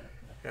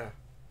 Yeah.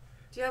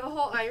 Do you have a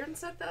whole iron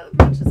set that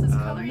matches this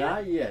color yet?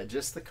 Not yet,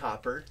 just the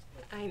copper.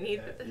 I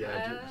need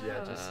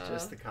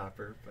just the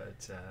copper.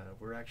 But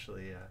we're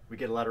actually we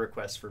get a lot of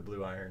requests for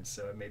blue irons,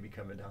 so it may be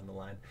coming down the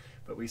line.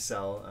 But we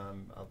sell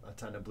a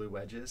ton of blue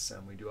wedges.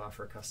 We do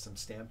offer custom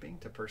stamping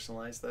to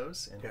personalize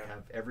those, and we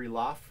have every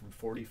loft from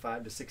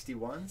 45 to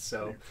 61.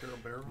 So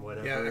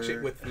whatever. Yeah, actually,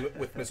 with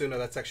Mizuno,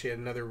 that's actually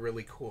another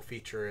really cool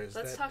feature.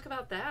 Let's talk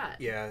about that.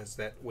 Yeah, is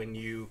that when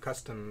you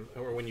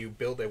when you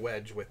build a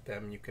wedge with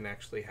them, you can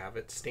actually have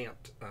it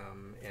stamped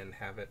and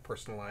have it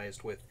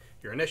personalized with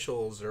your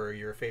initials or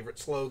your favorite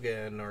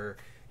slogan or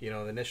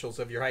the initials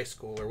of your high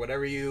school or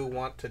whatever you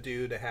want to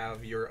do to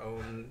have your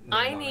own name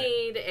I on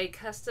need a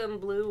custom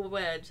blue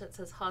wedge that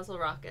says Hosel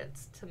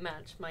Rockets to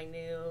match my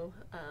new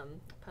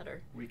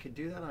putter. We could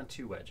do that on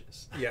 2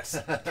 wedges. Yes,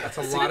 that's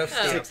a lot of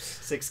stamps.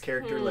 6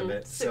 character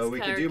limit. So we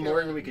could do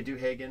Morton, we could do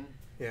Hagen.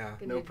 Yeah,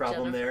 no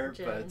problem Jennifer,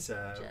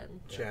 there.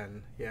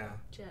 Jen,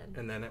 Jen,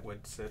 and then it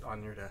would sit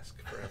on your desk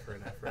forever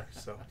and ever.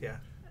 So yeah.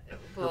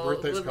 Her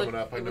birthday's coming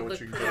up. I know what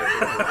you can do.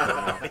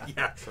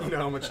 Yeah, so. You know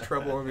how much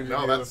trouble I'm going to do.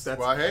 No, that's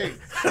well, hey,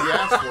 she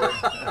asked for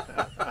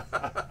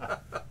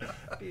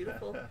it.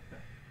 Beautiful.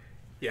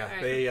 Yeah,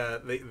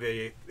 right.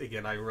 They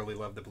again, I really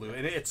love the blue,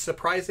 and it's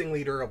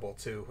surprisingly durable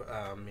too.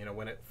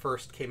 When it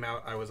first came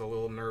out, I was a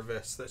little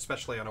nervous,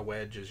 especially on a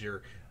wedge, as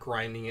you're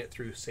grinding it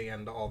through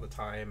sand all the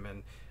time,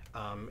 and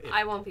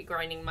I won't be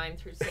grinding mine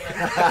through sand.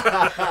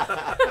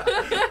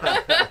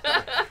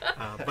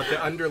 But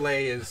the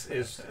underlay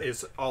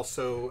is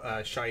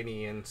also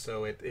shiny, and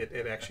so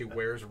it actually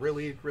wears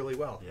really, really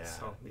well. Yeah.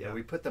 So, yeah,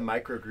 we put the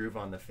micro groove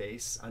on the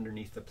face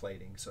underneath the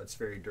plating, so it's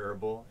very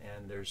durable,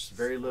 and there's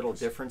very little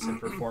difference in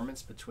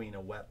performance between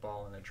a wet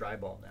ball and a dry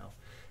ball now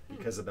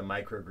because of the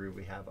micro groove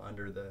we have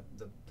under the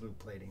blue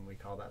plating. We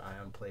call that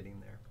ion plating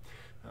there.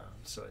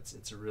 So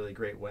it's a really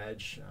great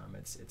wedge.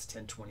 It's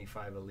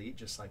 1025 Elite,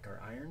 just like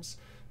our irons.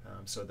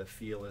 So the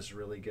feel is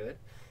really good,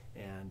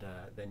 and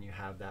then you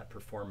have that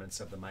performance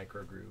of the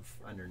micro groove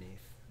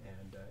underneath,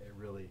 and it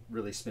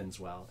really spins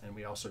well. And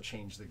we also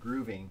change the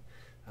grooving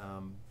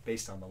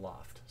based on the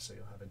loft. So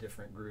you'll have a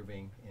different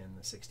grooving in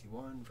the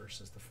 61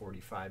 versus the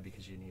 45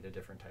 because you need a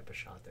different type of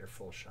shot there,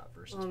 full shot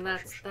versus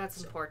partial shot.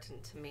 That's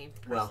important to me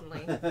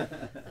personally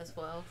as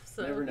well.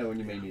 So never know when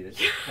you may need it.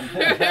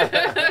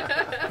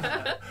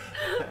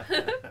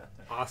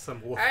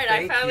 Awesome. Well, all right,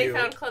 I finally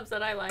found clubs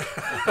that I like.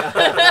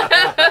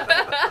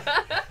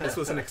 This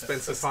was an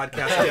expensive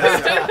podcast.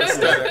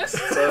 Yes.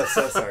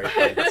 so sorry.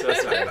 So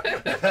sorry.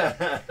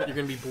 You're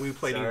going to be blue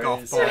plating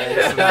golf balls.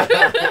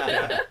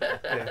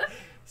 And,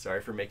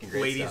 Sorry for making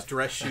great ladies' stuff.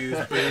 dress shoes,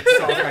 boots,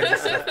 all kinds of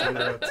stuff on the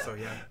road. So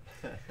yeah.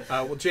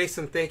 Well,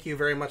 Jason, thank you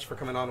very much for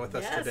coming on with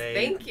us Yes, today.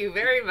 thank you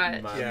very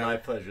much. My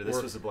pleasure.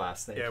 This was a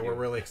blast. Thank you. We're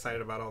really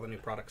excited about all the new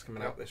products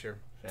coming out this year.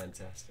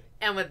 Fantastic.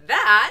 And with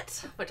that,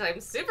 which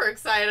I'm super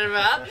excited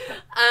about,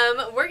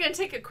 we're going to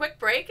take a quick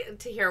break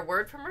to hear a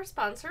word from our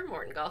sponsor,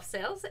 Morton Golf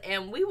Sales,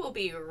 and we will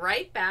be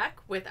right back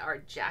with our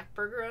Jack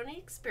Burgeroni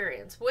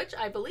experience, which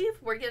I believe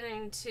we're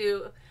getting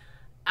to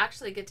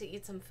actually get to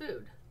eat some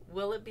food.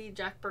 Will it be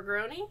Jack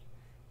Burgeroni?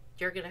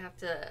 You're going to have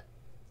to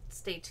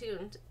stay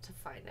tuned to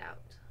find out.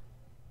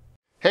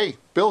 Hey,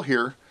 Bill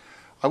here.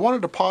 I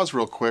wanted to pause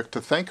real quick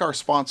to thank our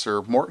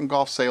sponsor,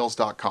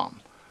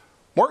 MortonGolfSales.com.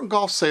 Morton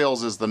Golf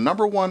Sales is the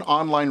 #1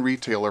 online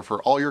retailer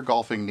for all your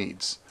golfing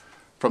needs.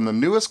 From the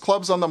newest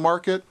clubs on the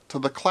market to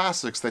the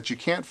classics that you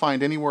can't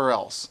find anywhere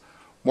else,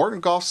 Morton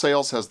Golf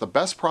Sales has the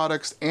best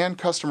products and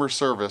customer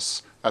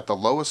service at the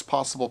lowest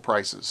possible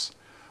prices.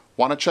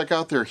 Want to check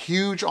out their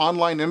huge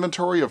online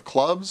inventory of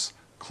clubs,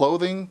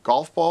 clothing,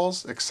 golf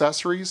balls,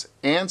 accessories,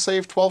 and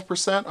save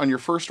 12% on your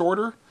first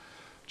order?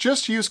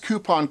 Just use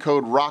coupon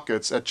code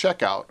ROCKETS at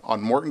checkout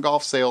on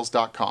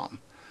MortonGolfSales.com.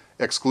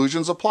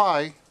 Exclusions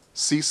apply.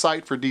 See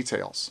site for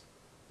details.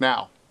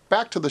 Now,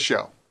 back to the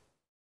show.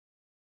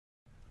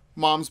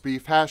 Mom's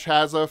Beef Hash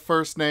has a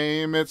first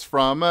name. It's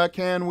from a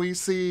Can We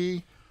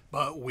See.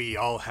 But we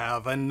all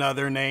have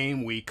another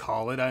name. We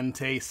call it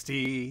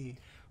untasty.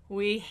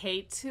 We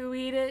hate to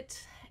eat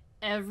it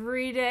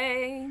every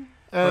day.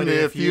 And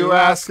if you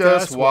ask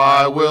us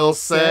why, we'll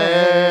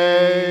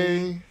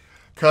say,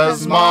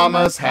 'cause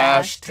Mama's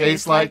hash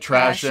tastes like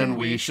trash and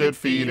we should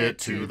feed it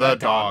to the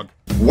dog.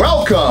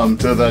 Welcome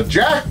to the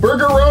Jack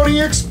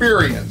Burgeroni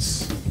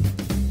Experience.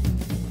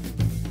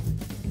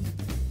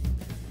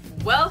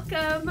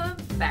 Welcome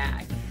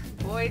back.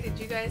 Boy, did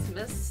you guys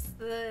miss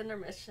the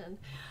intermission.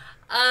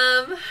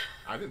 I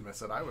didn't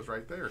miss it. I was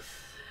right there.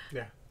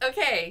 Yeah.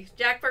 Okay,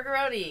 Jack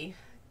Burgeroni.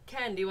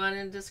 Ken, do you want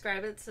to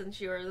describe it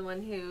since you're the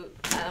one who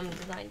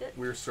designed it?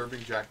 We're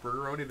serving Jack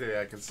Burgeroni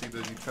today. I can see the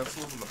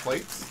utensils and the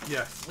plates.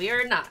 Yes. We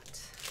are not.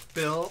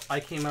 Bill, I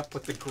came up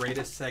with the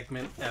greatest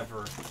segment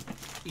ever.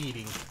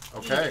 Eating.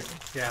 Okay.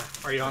 Yeah.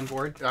 Are you on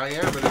board? I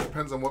am, and it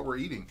depends on what we're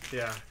eating.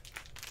 Yeah.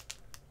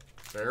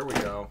 There we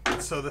go.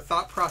 So the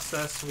thought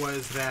process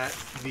was that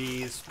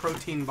these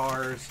protein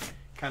bars,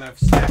 kind of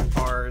snack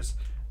bars,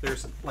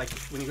 there's like,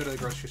 when you go to the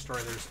grocery store,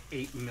 there's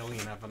 8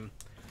 million of them.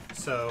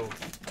 So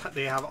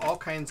they have all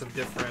kinds of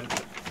different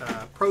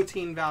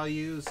protein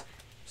values.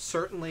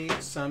 Certainly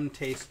some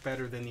taste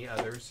better than the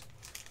others.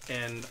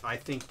 And I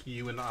think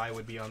you and I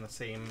would be on the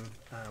same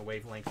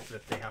wavelength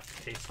that they have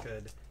to taste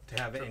good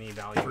to have any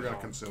value. We're at going to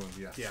all. consume them,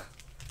 yes. Yeah.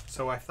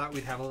 So I thought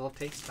we'd have a little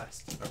taste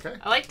test. Okay.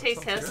 I like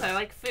taste sounds tests. good. I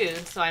like food,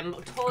 so I'm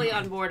totally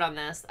on board on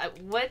this.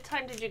 What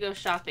time did you go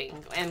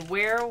shopping, and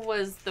where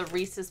was the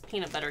Reese's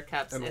peanut butter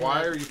cups? And in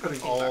why the are you putting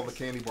protein all bars? the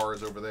candy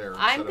bars over there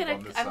I'm instead gonna of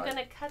on this I'm side?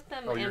 gonna cut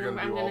them Oh, you're and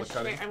gonna do all the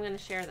cutting? I'm gonna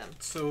share them.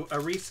 So a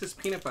Reese's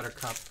peanut butter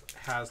cup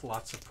has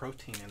lots of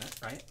protein in it,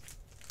 right?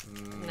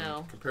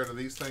 No. Compared to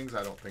these things,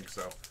 I don't think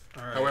so.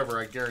 All right. However,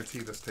 I guarantee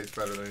this tastes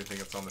better than anything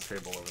that's on the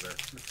table over there.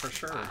 For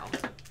sure. Wow.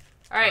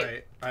 All right. All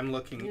right. I'm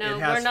looking. No,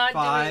 it has we're not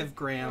 5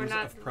 grams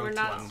of We're protein.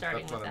 not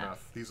starting That's with not that.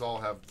 enough. These all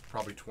have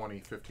probably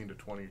 15 to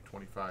 20,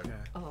 25. Yeah.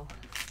 Oh.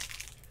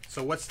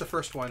 So what's the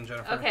first one,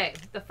 Jennifer? Okay,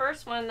 the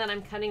first one that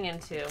I'm cutting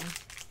into,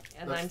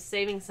 and That's- I'm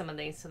saving some of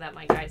these so that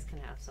my guys can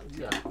have some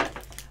too. Yeah.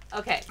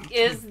 Okay,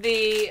 is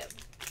the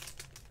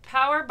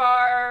Power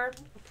Bar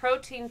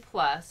Protein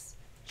Plus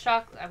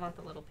chocolate. I want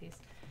the little piece.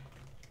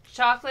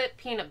 Chocolate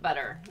peanut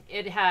butter.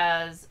 It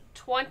has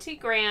 20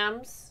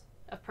 grams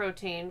of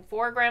protein,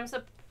 4 grams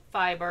of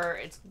fiber.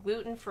 It's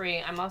gluten free.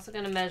 I'm also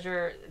going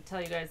to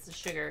tell you guys the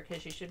sugar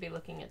because you should be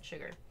looking at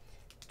sugar.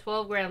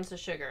 12 grams of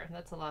sugar.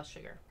 That's a lot of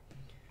sugar.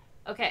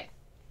 Okay.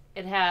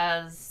 It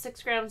has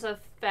 6 grams of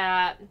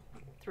fat,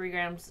 3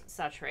 grams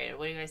saturated.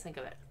 What do you guys think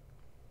of it?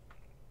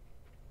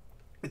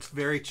 It's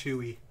very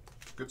chewy.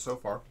 Good so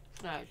far.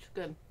 Oh, it's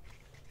good.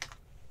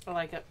 I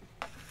like it.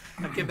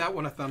 I'd give that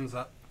one a thumbs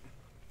up.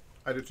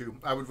 I do too.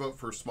 I would vote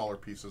for smaller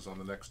pieces on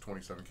the next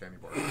 27 candy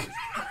bars.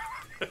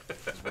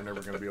 'Cause we're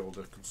never going to be able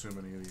to consume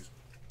any of these.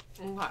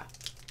 Okay.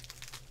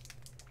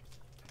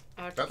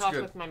 I have to That's talk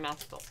good. with my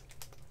mouth full.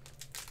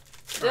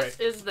 All This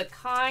is the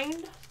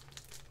Kind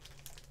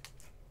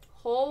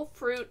Whole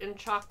Fruit and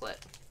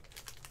Chocolate.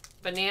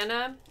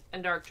 Banana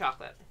and dark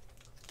chocolate.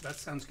 That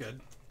sounds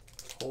good.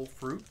 Whole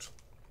fruit.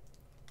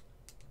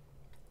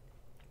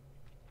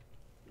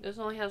 This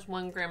only has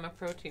 1 gram of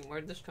protein.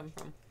 Where'd this come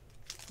from?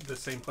 The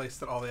same place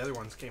that all the other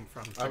ones came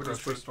from. I The would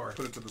just grocery store.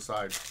 put it to the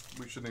side.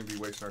 We shouldn't even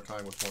be wasting our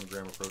time with 1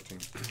 gram of protein.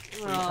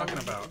 What are you talking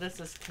about? This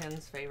is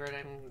Ken's favorite.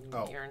 I'm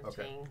Oh,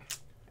 guaranteeing. okay.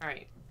 All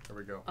right. There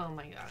we go. Oh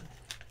my god.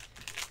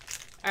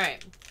 All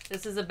right.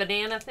 This is a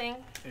banana thing.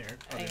 Here,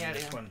 I I'll do got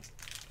this it. one.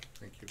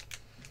 Thank you.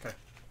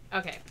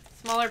 Okay.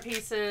 Smaller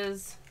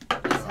pieces.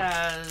 This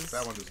has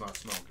That one does not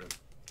smell good.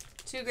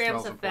 2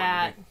 grams Smells of important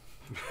fat.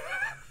 to me.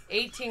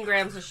 18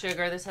 grams of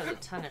sugar. This has a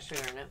ton of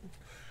sugar in it.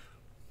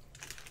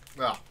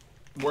 Well,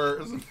 where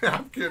is the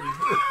napkin?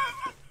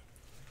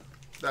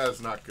 That is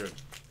not good.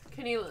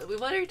 Can you?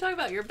 What are you talking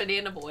about? You're a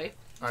banana boy.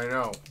 I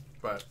know,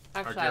 but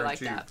Actually, I I like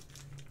guarantee that.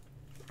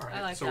 All right,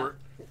 I like so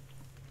that.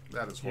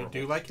 that is You horrible.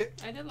 do like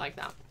it? I did like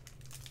that.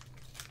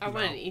 I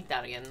wouldn't eat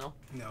that again, though.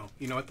 No.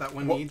 You know what that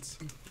one Well- needs?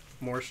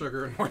 More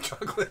sugar and more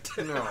chocolate.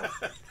 No. No,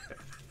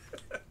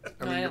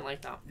 I didn't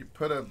like that. You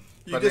put a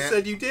You just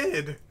said you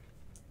did.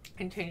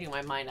 I'm changing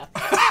my mind up.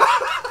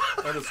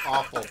 That is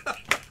awful.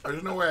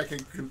 There's no way I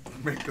can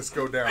make this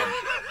go down.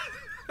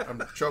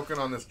 I'm choking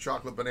on this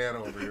chocolate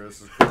banana over here.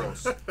 This is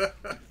gross. So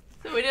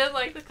we did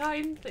like the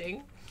kind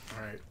thing.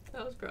 All right.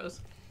 That was gross.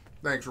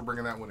 Thanks for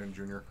bringing that one in,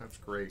 Junior. That's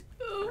great.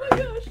 Oh my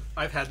gosh.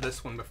 I've had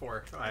this one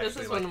before. This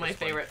is one of my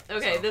favorite.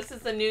 Okay, so. this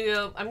is the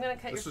Nugo. I'm going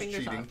to cut This your is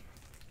fingers cheating. off.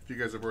 You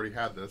guys have already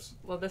had this.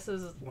 Well, this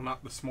is... Well,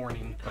 not this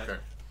morning, but Okay.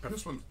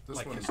 This one.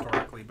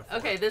 historically before.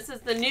 Okay, this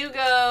is the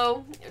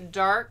Nugo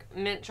Dark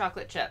Mint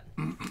Chocolate Chip.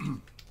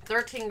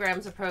 13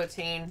 grams of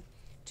protein,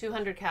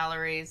 200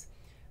 calories,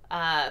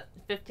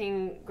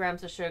 15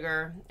 grams of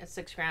sugar, and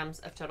 6 grams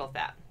of total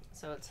fat.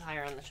 So it's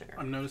higher on the sugar.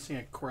 I'm noticing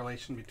a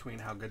correlation between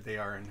how good they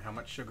are and how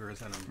much sugar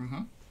is in them.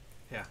 Mm-hmm.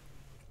 Yeah.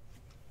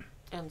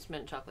 And this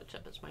mint chocolate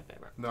chip is my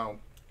favorite. No.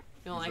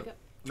 You don't like it?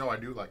 No, I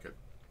do like it.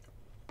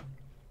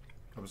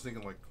 I was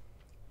thinking like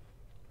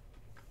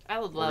I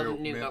would love Oreo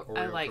mint Nugo.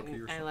 Oreo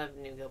cookie or I something. love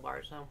Nugo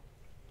bars, so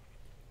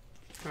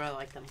I really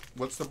like them.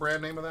 what's the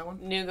brand name of that one?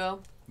 Nugo.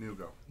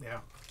 Nugo. Yeah.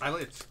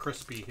 It's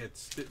crispy.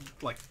 It's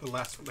like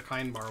the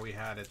kind bar we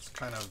had. It's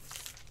kind of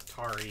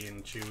tarry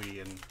and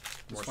chewy, and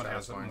this More one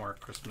has a satisfying. more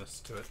crispness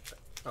to it.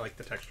 I like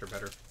the texture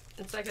better.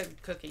 It's like a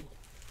cookie.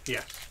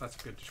 Yes, that's a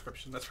good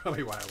description. That's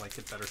probably why I like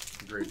it better.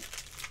 Agreed.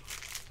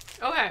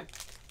 Okay,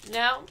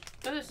 now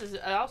this is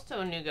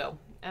also a Nugo.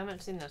 I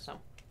haven't seen this one.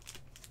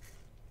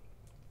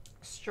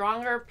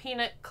 Stronger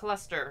peanut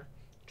cluster,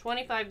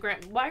 25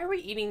 grams. Why are we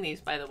eating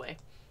these, by the way?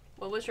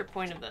 What was your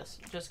point of this?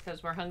 Just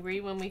because we're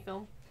hungry when we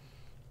film?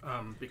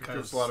 Because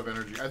There's a lot of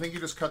energy. I think you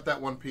just cut that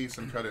one piece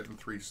and cut it in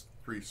three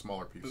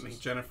smaller I think pieces.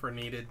 Jennifer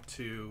needed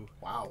to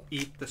Wow.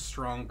 eat the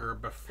stronger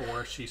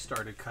before she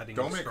started cutting.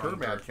 Don't the make her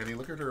stronger. mad, Kenny.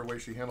 Look at her way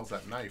she handles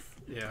that knife.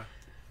 Yeah,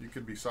 You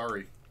could be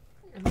sorry.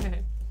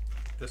 Okay.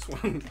 this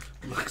one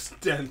looks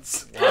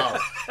dense. Wow.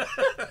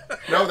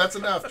 No, that's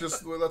enough.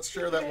 Just let's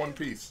share that one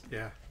piece.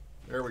 Yeah.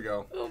 There we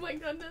go. Oh my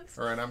goodness.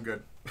 All right, I'm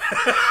good.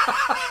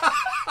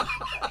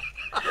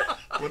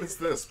 What is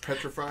this?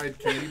 Petrified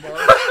candy bar?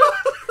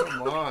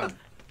 Come on.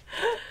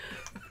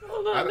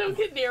 Hold I on, don't- don't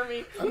get near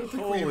me. I don't think we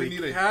Holy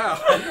even need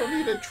cow. We don't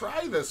need to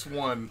try this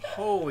one.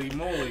 Holy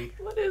moly!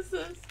 What is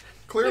this?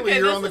 Clearly, Okay,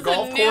 you're this on the is a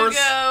golf course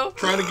Nugo.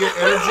 trying to get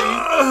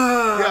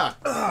energy. Yeah.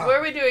 Where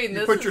are we doing You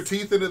this? put your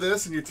teeth into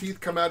this, and your teeth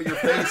come out of your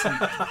face and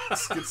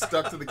get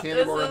stuck to the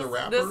candy bar in the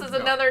wrapper. This is No.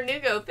 another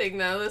Nugo thing,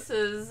 though. This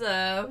is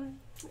Yeah,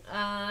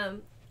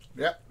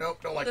 nope,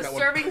 don't like the that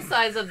serving one.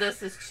 size of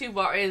this is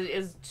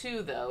is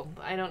 2 though.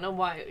 I don't know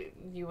why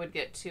you would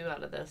get 2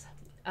 out of this.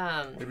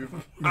 Maybe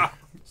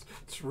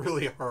It's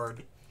really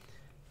hard.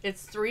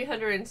 It's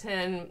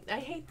 310. I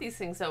hate these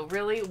things though.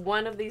 Really,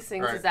 one of these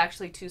things All right. is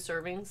actually 2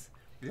 servings.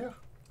 yeah.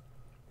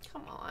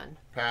 Come on.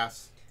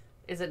 Pass.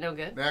 Is it no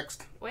good?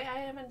 Next. Wait, I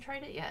haven't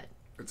tried it yet.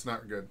 It's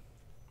not good.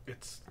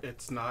 It's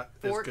not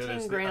as 14 good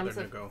as the grams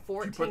other of Nugo.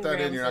 14 If you put that in,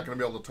 grams you're not of- going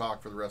to be able to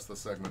talk for the rest of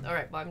the segment. All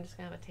right. Well, I'm just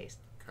gonna have a taste.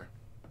 Okay.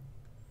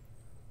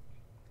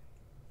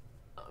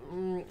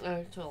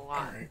 It's a lot. All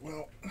right.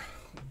 Well,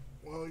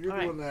 while you're All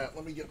right. doing that,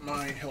 let me get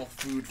my health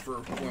food for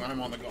when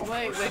I'm on the golf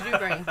Wait, course. what'd you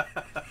bring?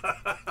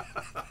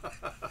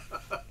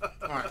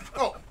 All right.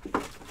 Oh,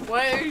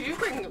 What did you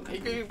bring?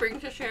 Did you bring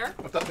to share?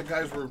 I thought the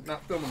guys were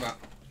not filming that.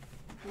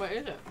 What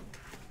is it?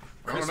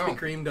 I don't Krispy know.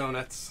 Kreme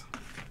donuts.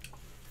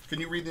 Can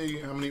you read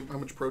how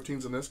much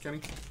protein's in this, Kenny?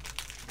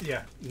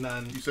 Yeah,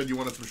 none. You said you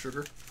wanted some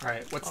sugar. All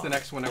right, what's the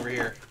next one over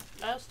here?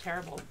 That was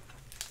terrible.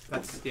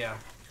 That's yeah.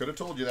 Could have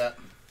told you that.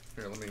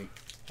 Here, let me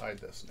hide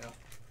this now.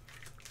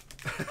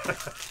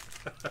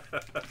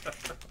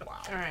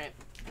 Wow. All right.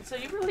 So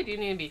you really do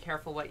need to be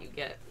careful what you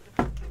get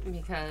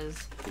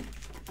because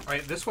All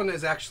right, this one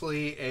is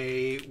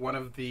actually one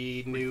of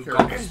the new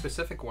Careful. golf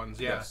specific ones.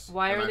 Yeah, Yes.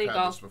 why And are I've they had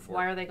golf? this before.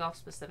 Why are they golf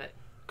specific?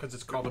 because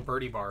it's called a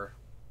birdie bar.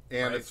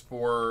 And Right. it's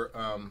for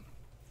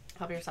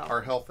Help yourself.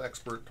 our health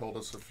expert told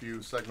us a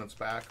few segments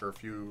back or a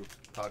few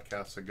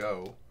podcasts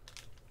ago.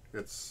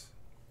 It's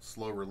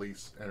slow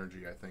release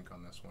energy, I think,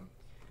 on this one.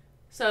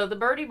 So the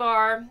Birdie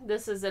Bar,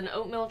 this is an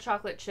oatmeal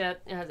chocolate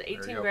chip. It has you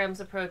 18 go.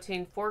 grams of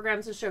protein, 4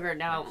 grams of sugar.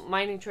 Now,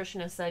 my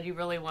nutritionist said you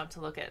really want to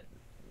look at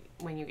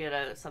when you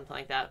get something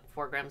like that,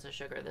 4 grams of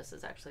sugar. This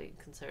is actually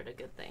considered a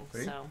good thing.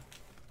 See? So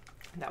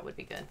that would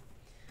be good.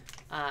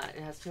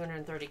 It has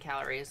 230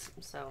 calories,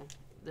 so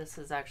this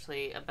is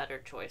actually a better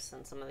choice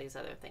than some of these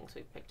other things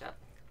we've picked up.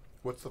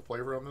 What's the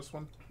flavor on this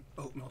one?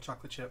 Oatmeal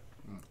chocolate chip.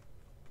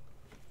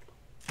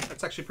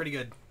 That's actually pretty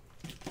good.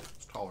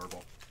 It's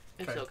tolerable.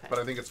 It's Okay. okay. But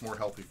I think it's more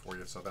healthy for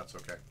you, so that's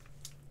okay.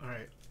 All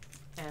right.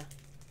 Yeah.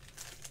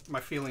 My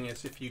feeling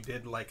is if you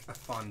did like a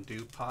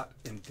fondue pot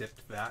and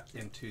dipped that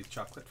into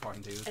chocolate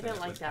fondue, then don't it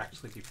like would that.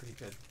 actually be pretty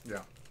good.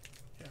 Yeah.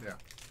 Yeah. Yeah.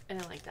 I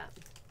don't like that.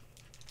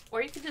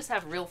 Or you could just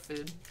have real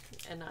food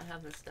and not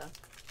have this stuff.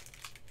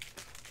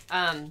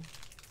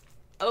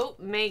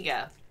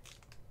 Omega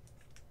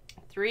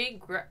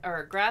 3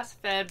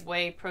 grass-fed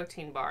whey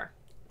protein bar.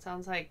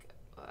 Sounds like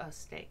a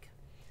steak.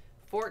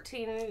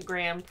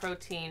 14-gram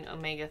protein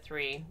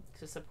omega-3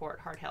 to support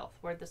heart health.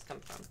 Where'd this come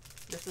from?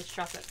 This is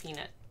chocolate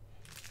peanut.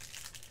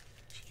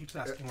 She keeps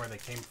asking where they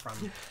came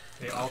from.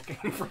 They all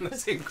came from the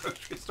same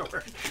grocery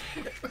store.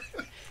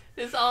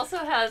 This also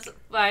has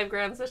 5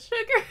 grams of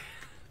sugar.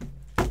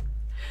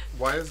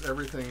 Why is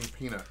everything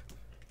peanut?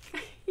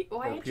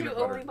 Why Or did you peanut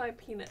butter. only buy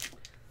peanut?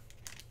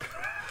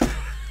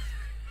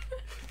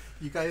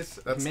 You guys,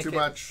 That's make too it-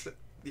 much.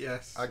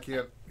 Yes. I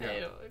can't. I Yeah.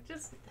 don't,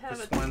 just have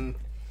This it. one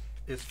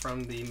is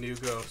from the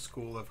Nugo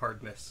School of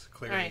Hardness,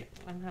 clearly. Alright,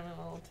 I'm having a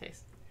little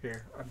taste.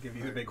 Here, I'll give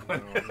you the big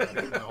one.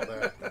 No,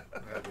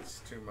 that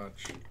is too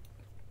much.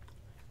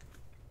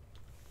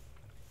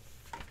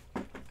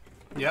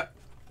 Yep.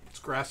 It's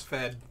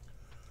grass-fed.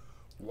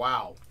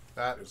 Wow,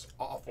 that is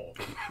awful.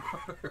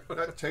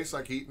 That tastes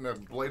like eating a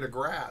blade of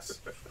grass.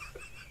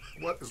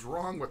 What is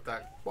wrong with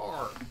that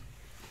bar?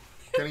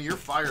 Kenny, you're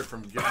fired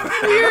from getting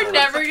We're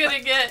never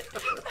gonna get.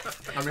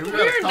 I mean, we've we're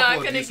got a not couple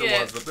of gonna decent get-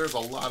 ones, but there's a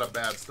lot of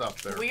bad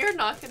stuff there. We are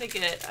not gonna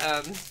get.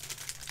 I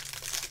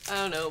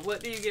don't know.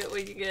 What do you get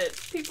when you get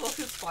people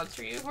who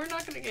sponsor you? We're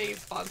not gonna get you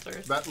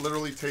sponsors. That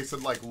literally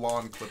tasted like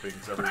lawn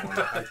clippings, everyone.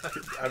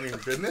 I mean,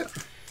 didn't it?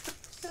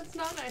 That's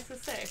not nice to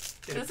say. It's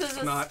This is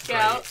a not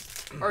Scout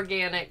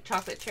organic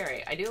chocolate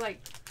cherry. I do like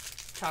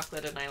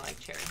chocolate and I like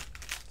cherry,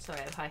 so I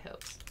have high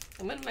hopes.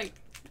 I'm gonna make.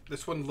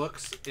 This one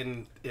looks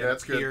in it Yeah,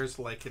 it's good. appears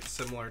like it's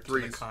similar to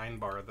Threes. the Kind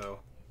bar, though.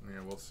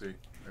 Yeah, we'll see.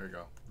 There you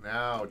go.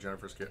 Now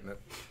Jennifer's getting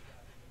it.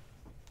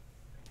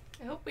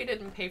 I hope we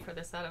didn't pay for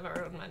this out of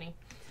our own money.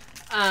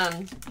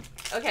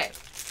 Okay.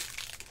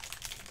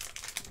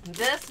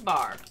 This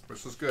bar,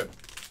 This is good.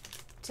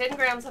 10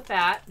 grams of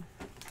fat,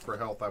 For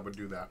health, I would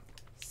do that.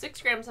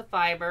 6 grams of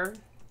fiber,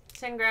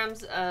 10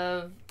 grams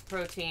of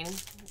protein,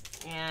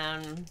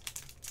 and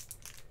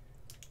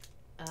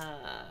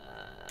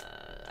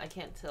I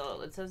can't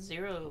tell. It says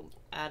 0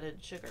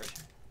 added sugar.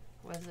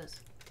 What is this?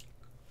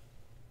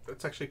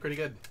 It's actually pretty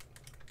good.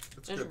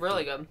 It's good.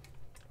 really good.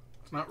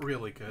 It's not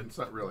really good. It's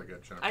not really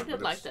good, Jennifer. I did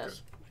but like it's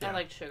this. Yeah. I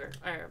like sugar.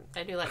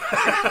 I do like.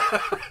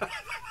 I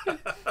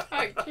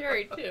like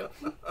cherry too.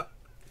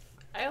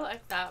 I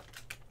like that.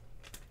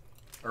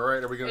 Good. All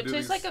right, are we going It to do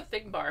tastes these? like a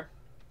fig bar.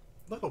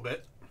 A little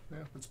bit. Yeah,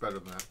 it's better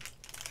than that.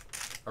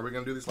 Are we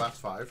going to do these last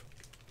 5?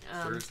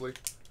 Seriously?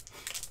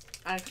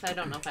 Actually, I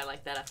don't know if I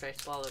like that after I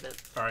swallowed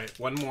it. All right,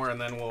 one more, and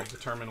then we'll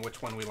determine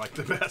which one we like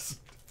the best.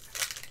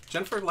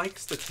 Jennifer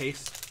likes the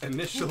taste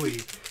initially,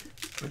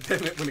 but then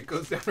when it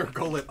goes down her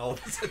gullet, all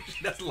of a sudden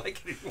she doesn't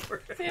like it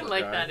anymore. I didn't Poor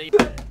like guy. that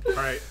either. All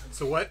right,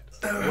 so what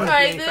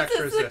Alright,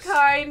 manufacturer this is is this? the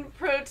Kind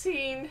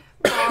protein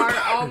bar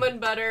almond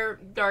butter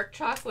dark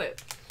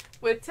chocolate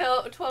with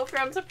 12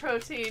 grams of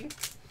protein.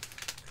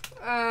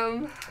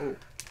 Oh,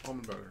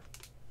 almond butter.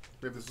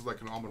 Maybe this is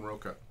like an almond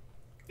roca.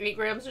 8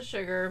 grams of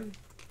sugar.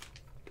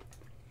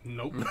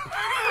 Nope.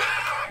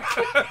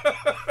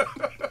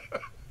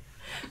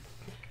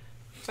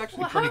 It's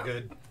actually Well, pretty how-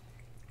 good.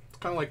 It's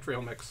kind of like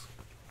trail mix.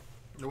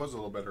 It was a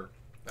little better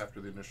after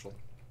the initial.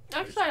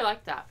 Actually, I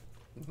like that.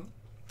 Mhm.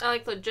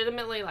 I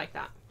legitimately like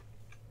that.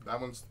 That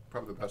one's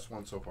probably the best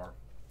one so far.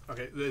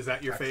 Okay, is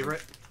that your Actually.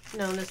 favorite?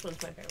 No, this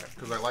one's my favorite.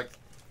 Because I like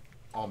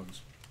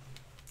almonds.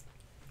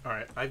 All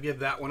right, I give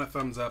that one a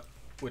thumbs up,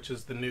 which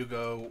is the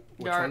Nugo.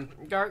 Which one?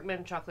 Dark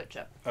mint chocolate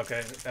chip.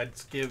 Okay, I'd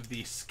give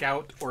the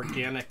Scout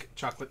Organic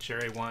Chocolate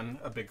Cherry one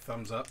a big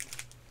thumbs up.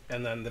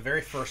 And then the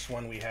very first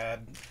one we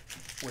had,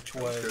 which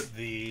That was was good.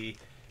 the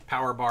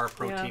Power Bar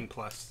Protein Yeah.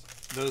 Plus.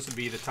 Those would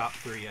be the top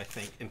 3, I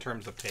think, in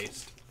terms of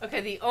taste. Okay,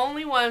 the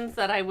only ones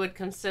that I would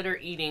consider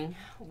eating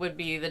would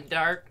be the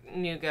dark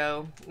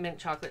Nugo mint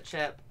chocolate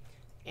chip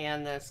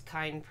and this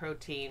Kind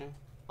protein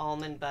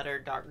almond butter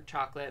dark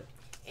chocolate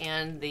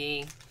and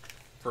the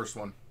First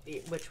one.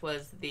 which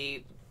was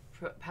the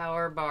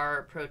Power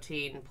Bar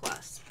Protein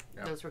Plus.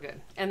 Yeah. Those were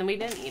good. And then we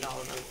didn't eat all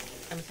of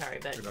them. I'm sorry,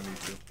 but We don't need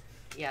to.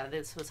 yeah,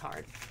 this was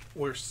hard.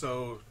 We're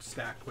so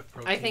stacked with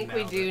protein I think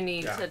we now do that-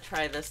 need yeah. to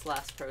try this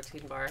last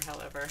protein bar,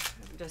 however,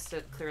 just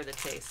to clear the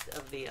taste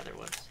of the other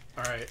ones.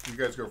 All right. You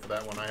guys go for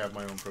that one. I have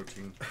my own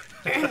protein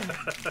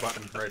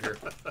button right here.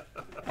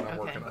 And I'm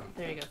working on it.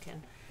 There you go,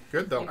 Ken.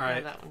 Good, though. You can All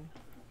have right. that one.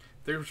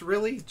 There's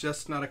really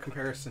just not a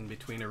comparison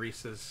between a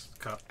Reese's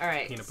cup, All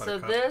right, peanut butter so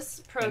cup, this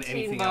and protein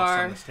anything else on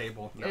bar this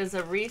table. is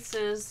a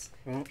Reese's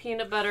Mm.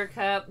 peanut butter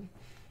cup.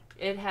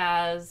 It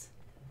has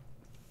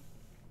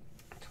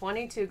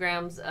 22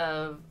 grams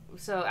of.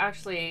 So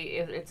actually,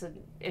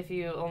 if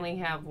you only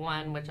have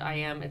one, which I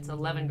am, it's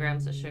 11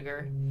 grams of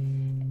sugar,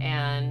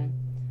 and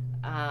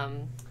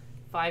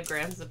 5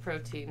 grams of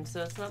protein.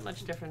 So it's not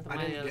much different than I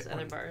one of didn't those get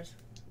other one. bars.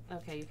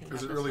 Okay, you can. Is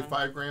have it this really one.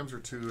 5 grams or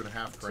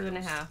 2.5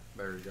 grams? 2.5.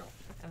 There you go.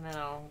 And then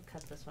I'll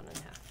cut this one in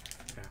half.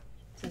 Yeah.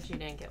 Since you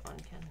didn't get one,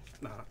 Ken.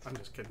 No, I'm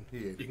just kidding. He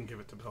ate You it. can give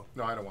it to Bill.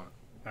 No, I don't want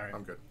it. All right.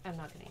 I'm good. I'm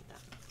not gonna eat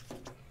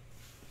that.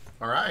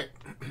 All right.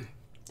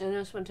 And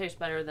this one tastes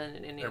better than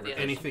any of the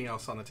others. Anything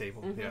else on the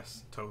table? Mhm.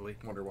 Yes, totally.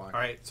 Wonder why. All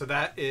right, so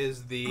that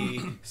is the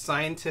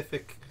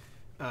scientific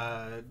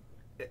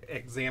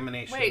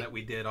examination Wait. that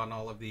we did on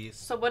all of these.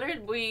 So what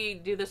did we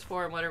do this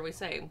for, and what are we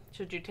saying?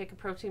 Should you take a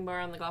protein bar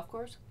on the golf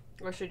course?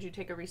 Or should you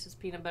take a Reese's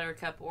Peanut Butter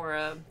Cup or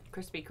a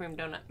Krispy Kreme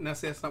donut? No,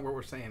 see, that's not what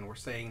we're saying. We're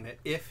saying that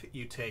if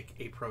you take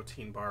a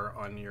protein bar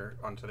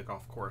onto the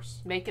golf course,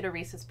 Make it a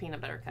Reese's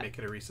Peanut Butter Cup. make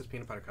it a Reese's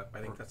Peanut Butter Cup.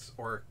 I think that's,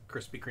 or a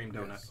Krispy Kreme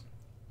donut. Yes.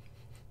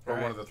 Or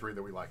Alright. one of the three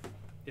that we like.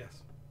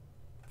 Yes.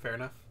 Fair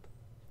enough.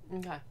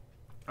 Okay.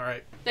 All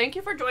right. Thank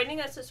you for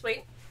joining us this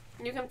week.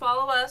 You can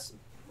follow us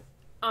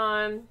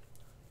on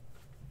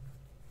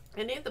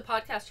any of the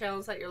podcast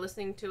channels that you're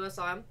listening to us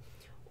on,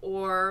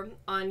 or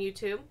on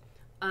YouTube,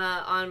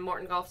 on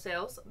Morton Golf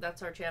Sales.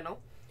 That's our channel.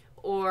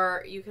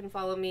 Or you can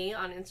follow me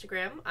on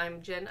Instagram.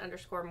 I'm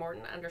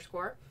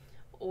Jen_Morton_.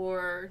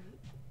 Or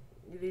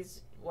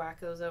these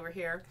wackos over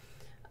here.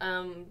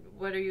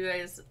 What are you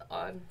guys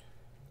on?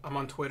 I'm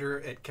on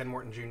Twitter at Ken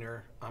Morton Jr.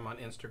 I'm on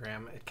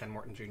Instagram at Ken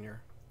Morton Jr.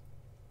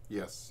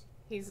 Yes.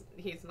 He's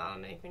not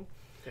on anything.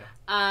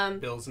 Yeah.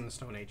 Bill's in the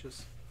Stone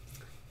Ages.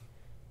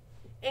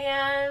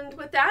 And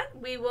with that,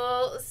 we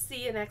will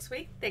see you next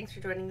week. Thanks for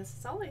joining us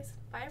as always.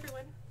 Bye,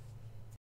 everyone.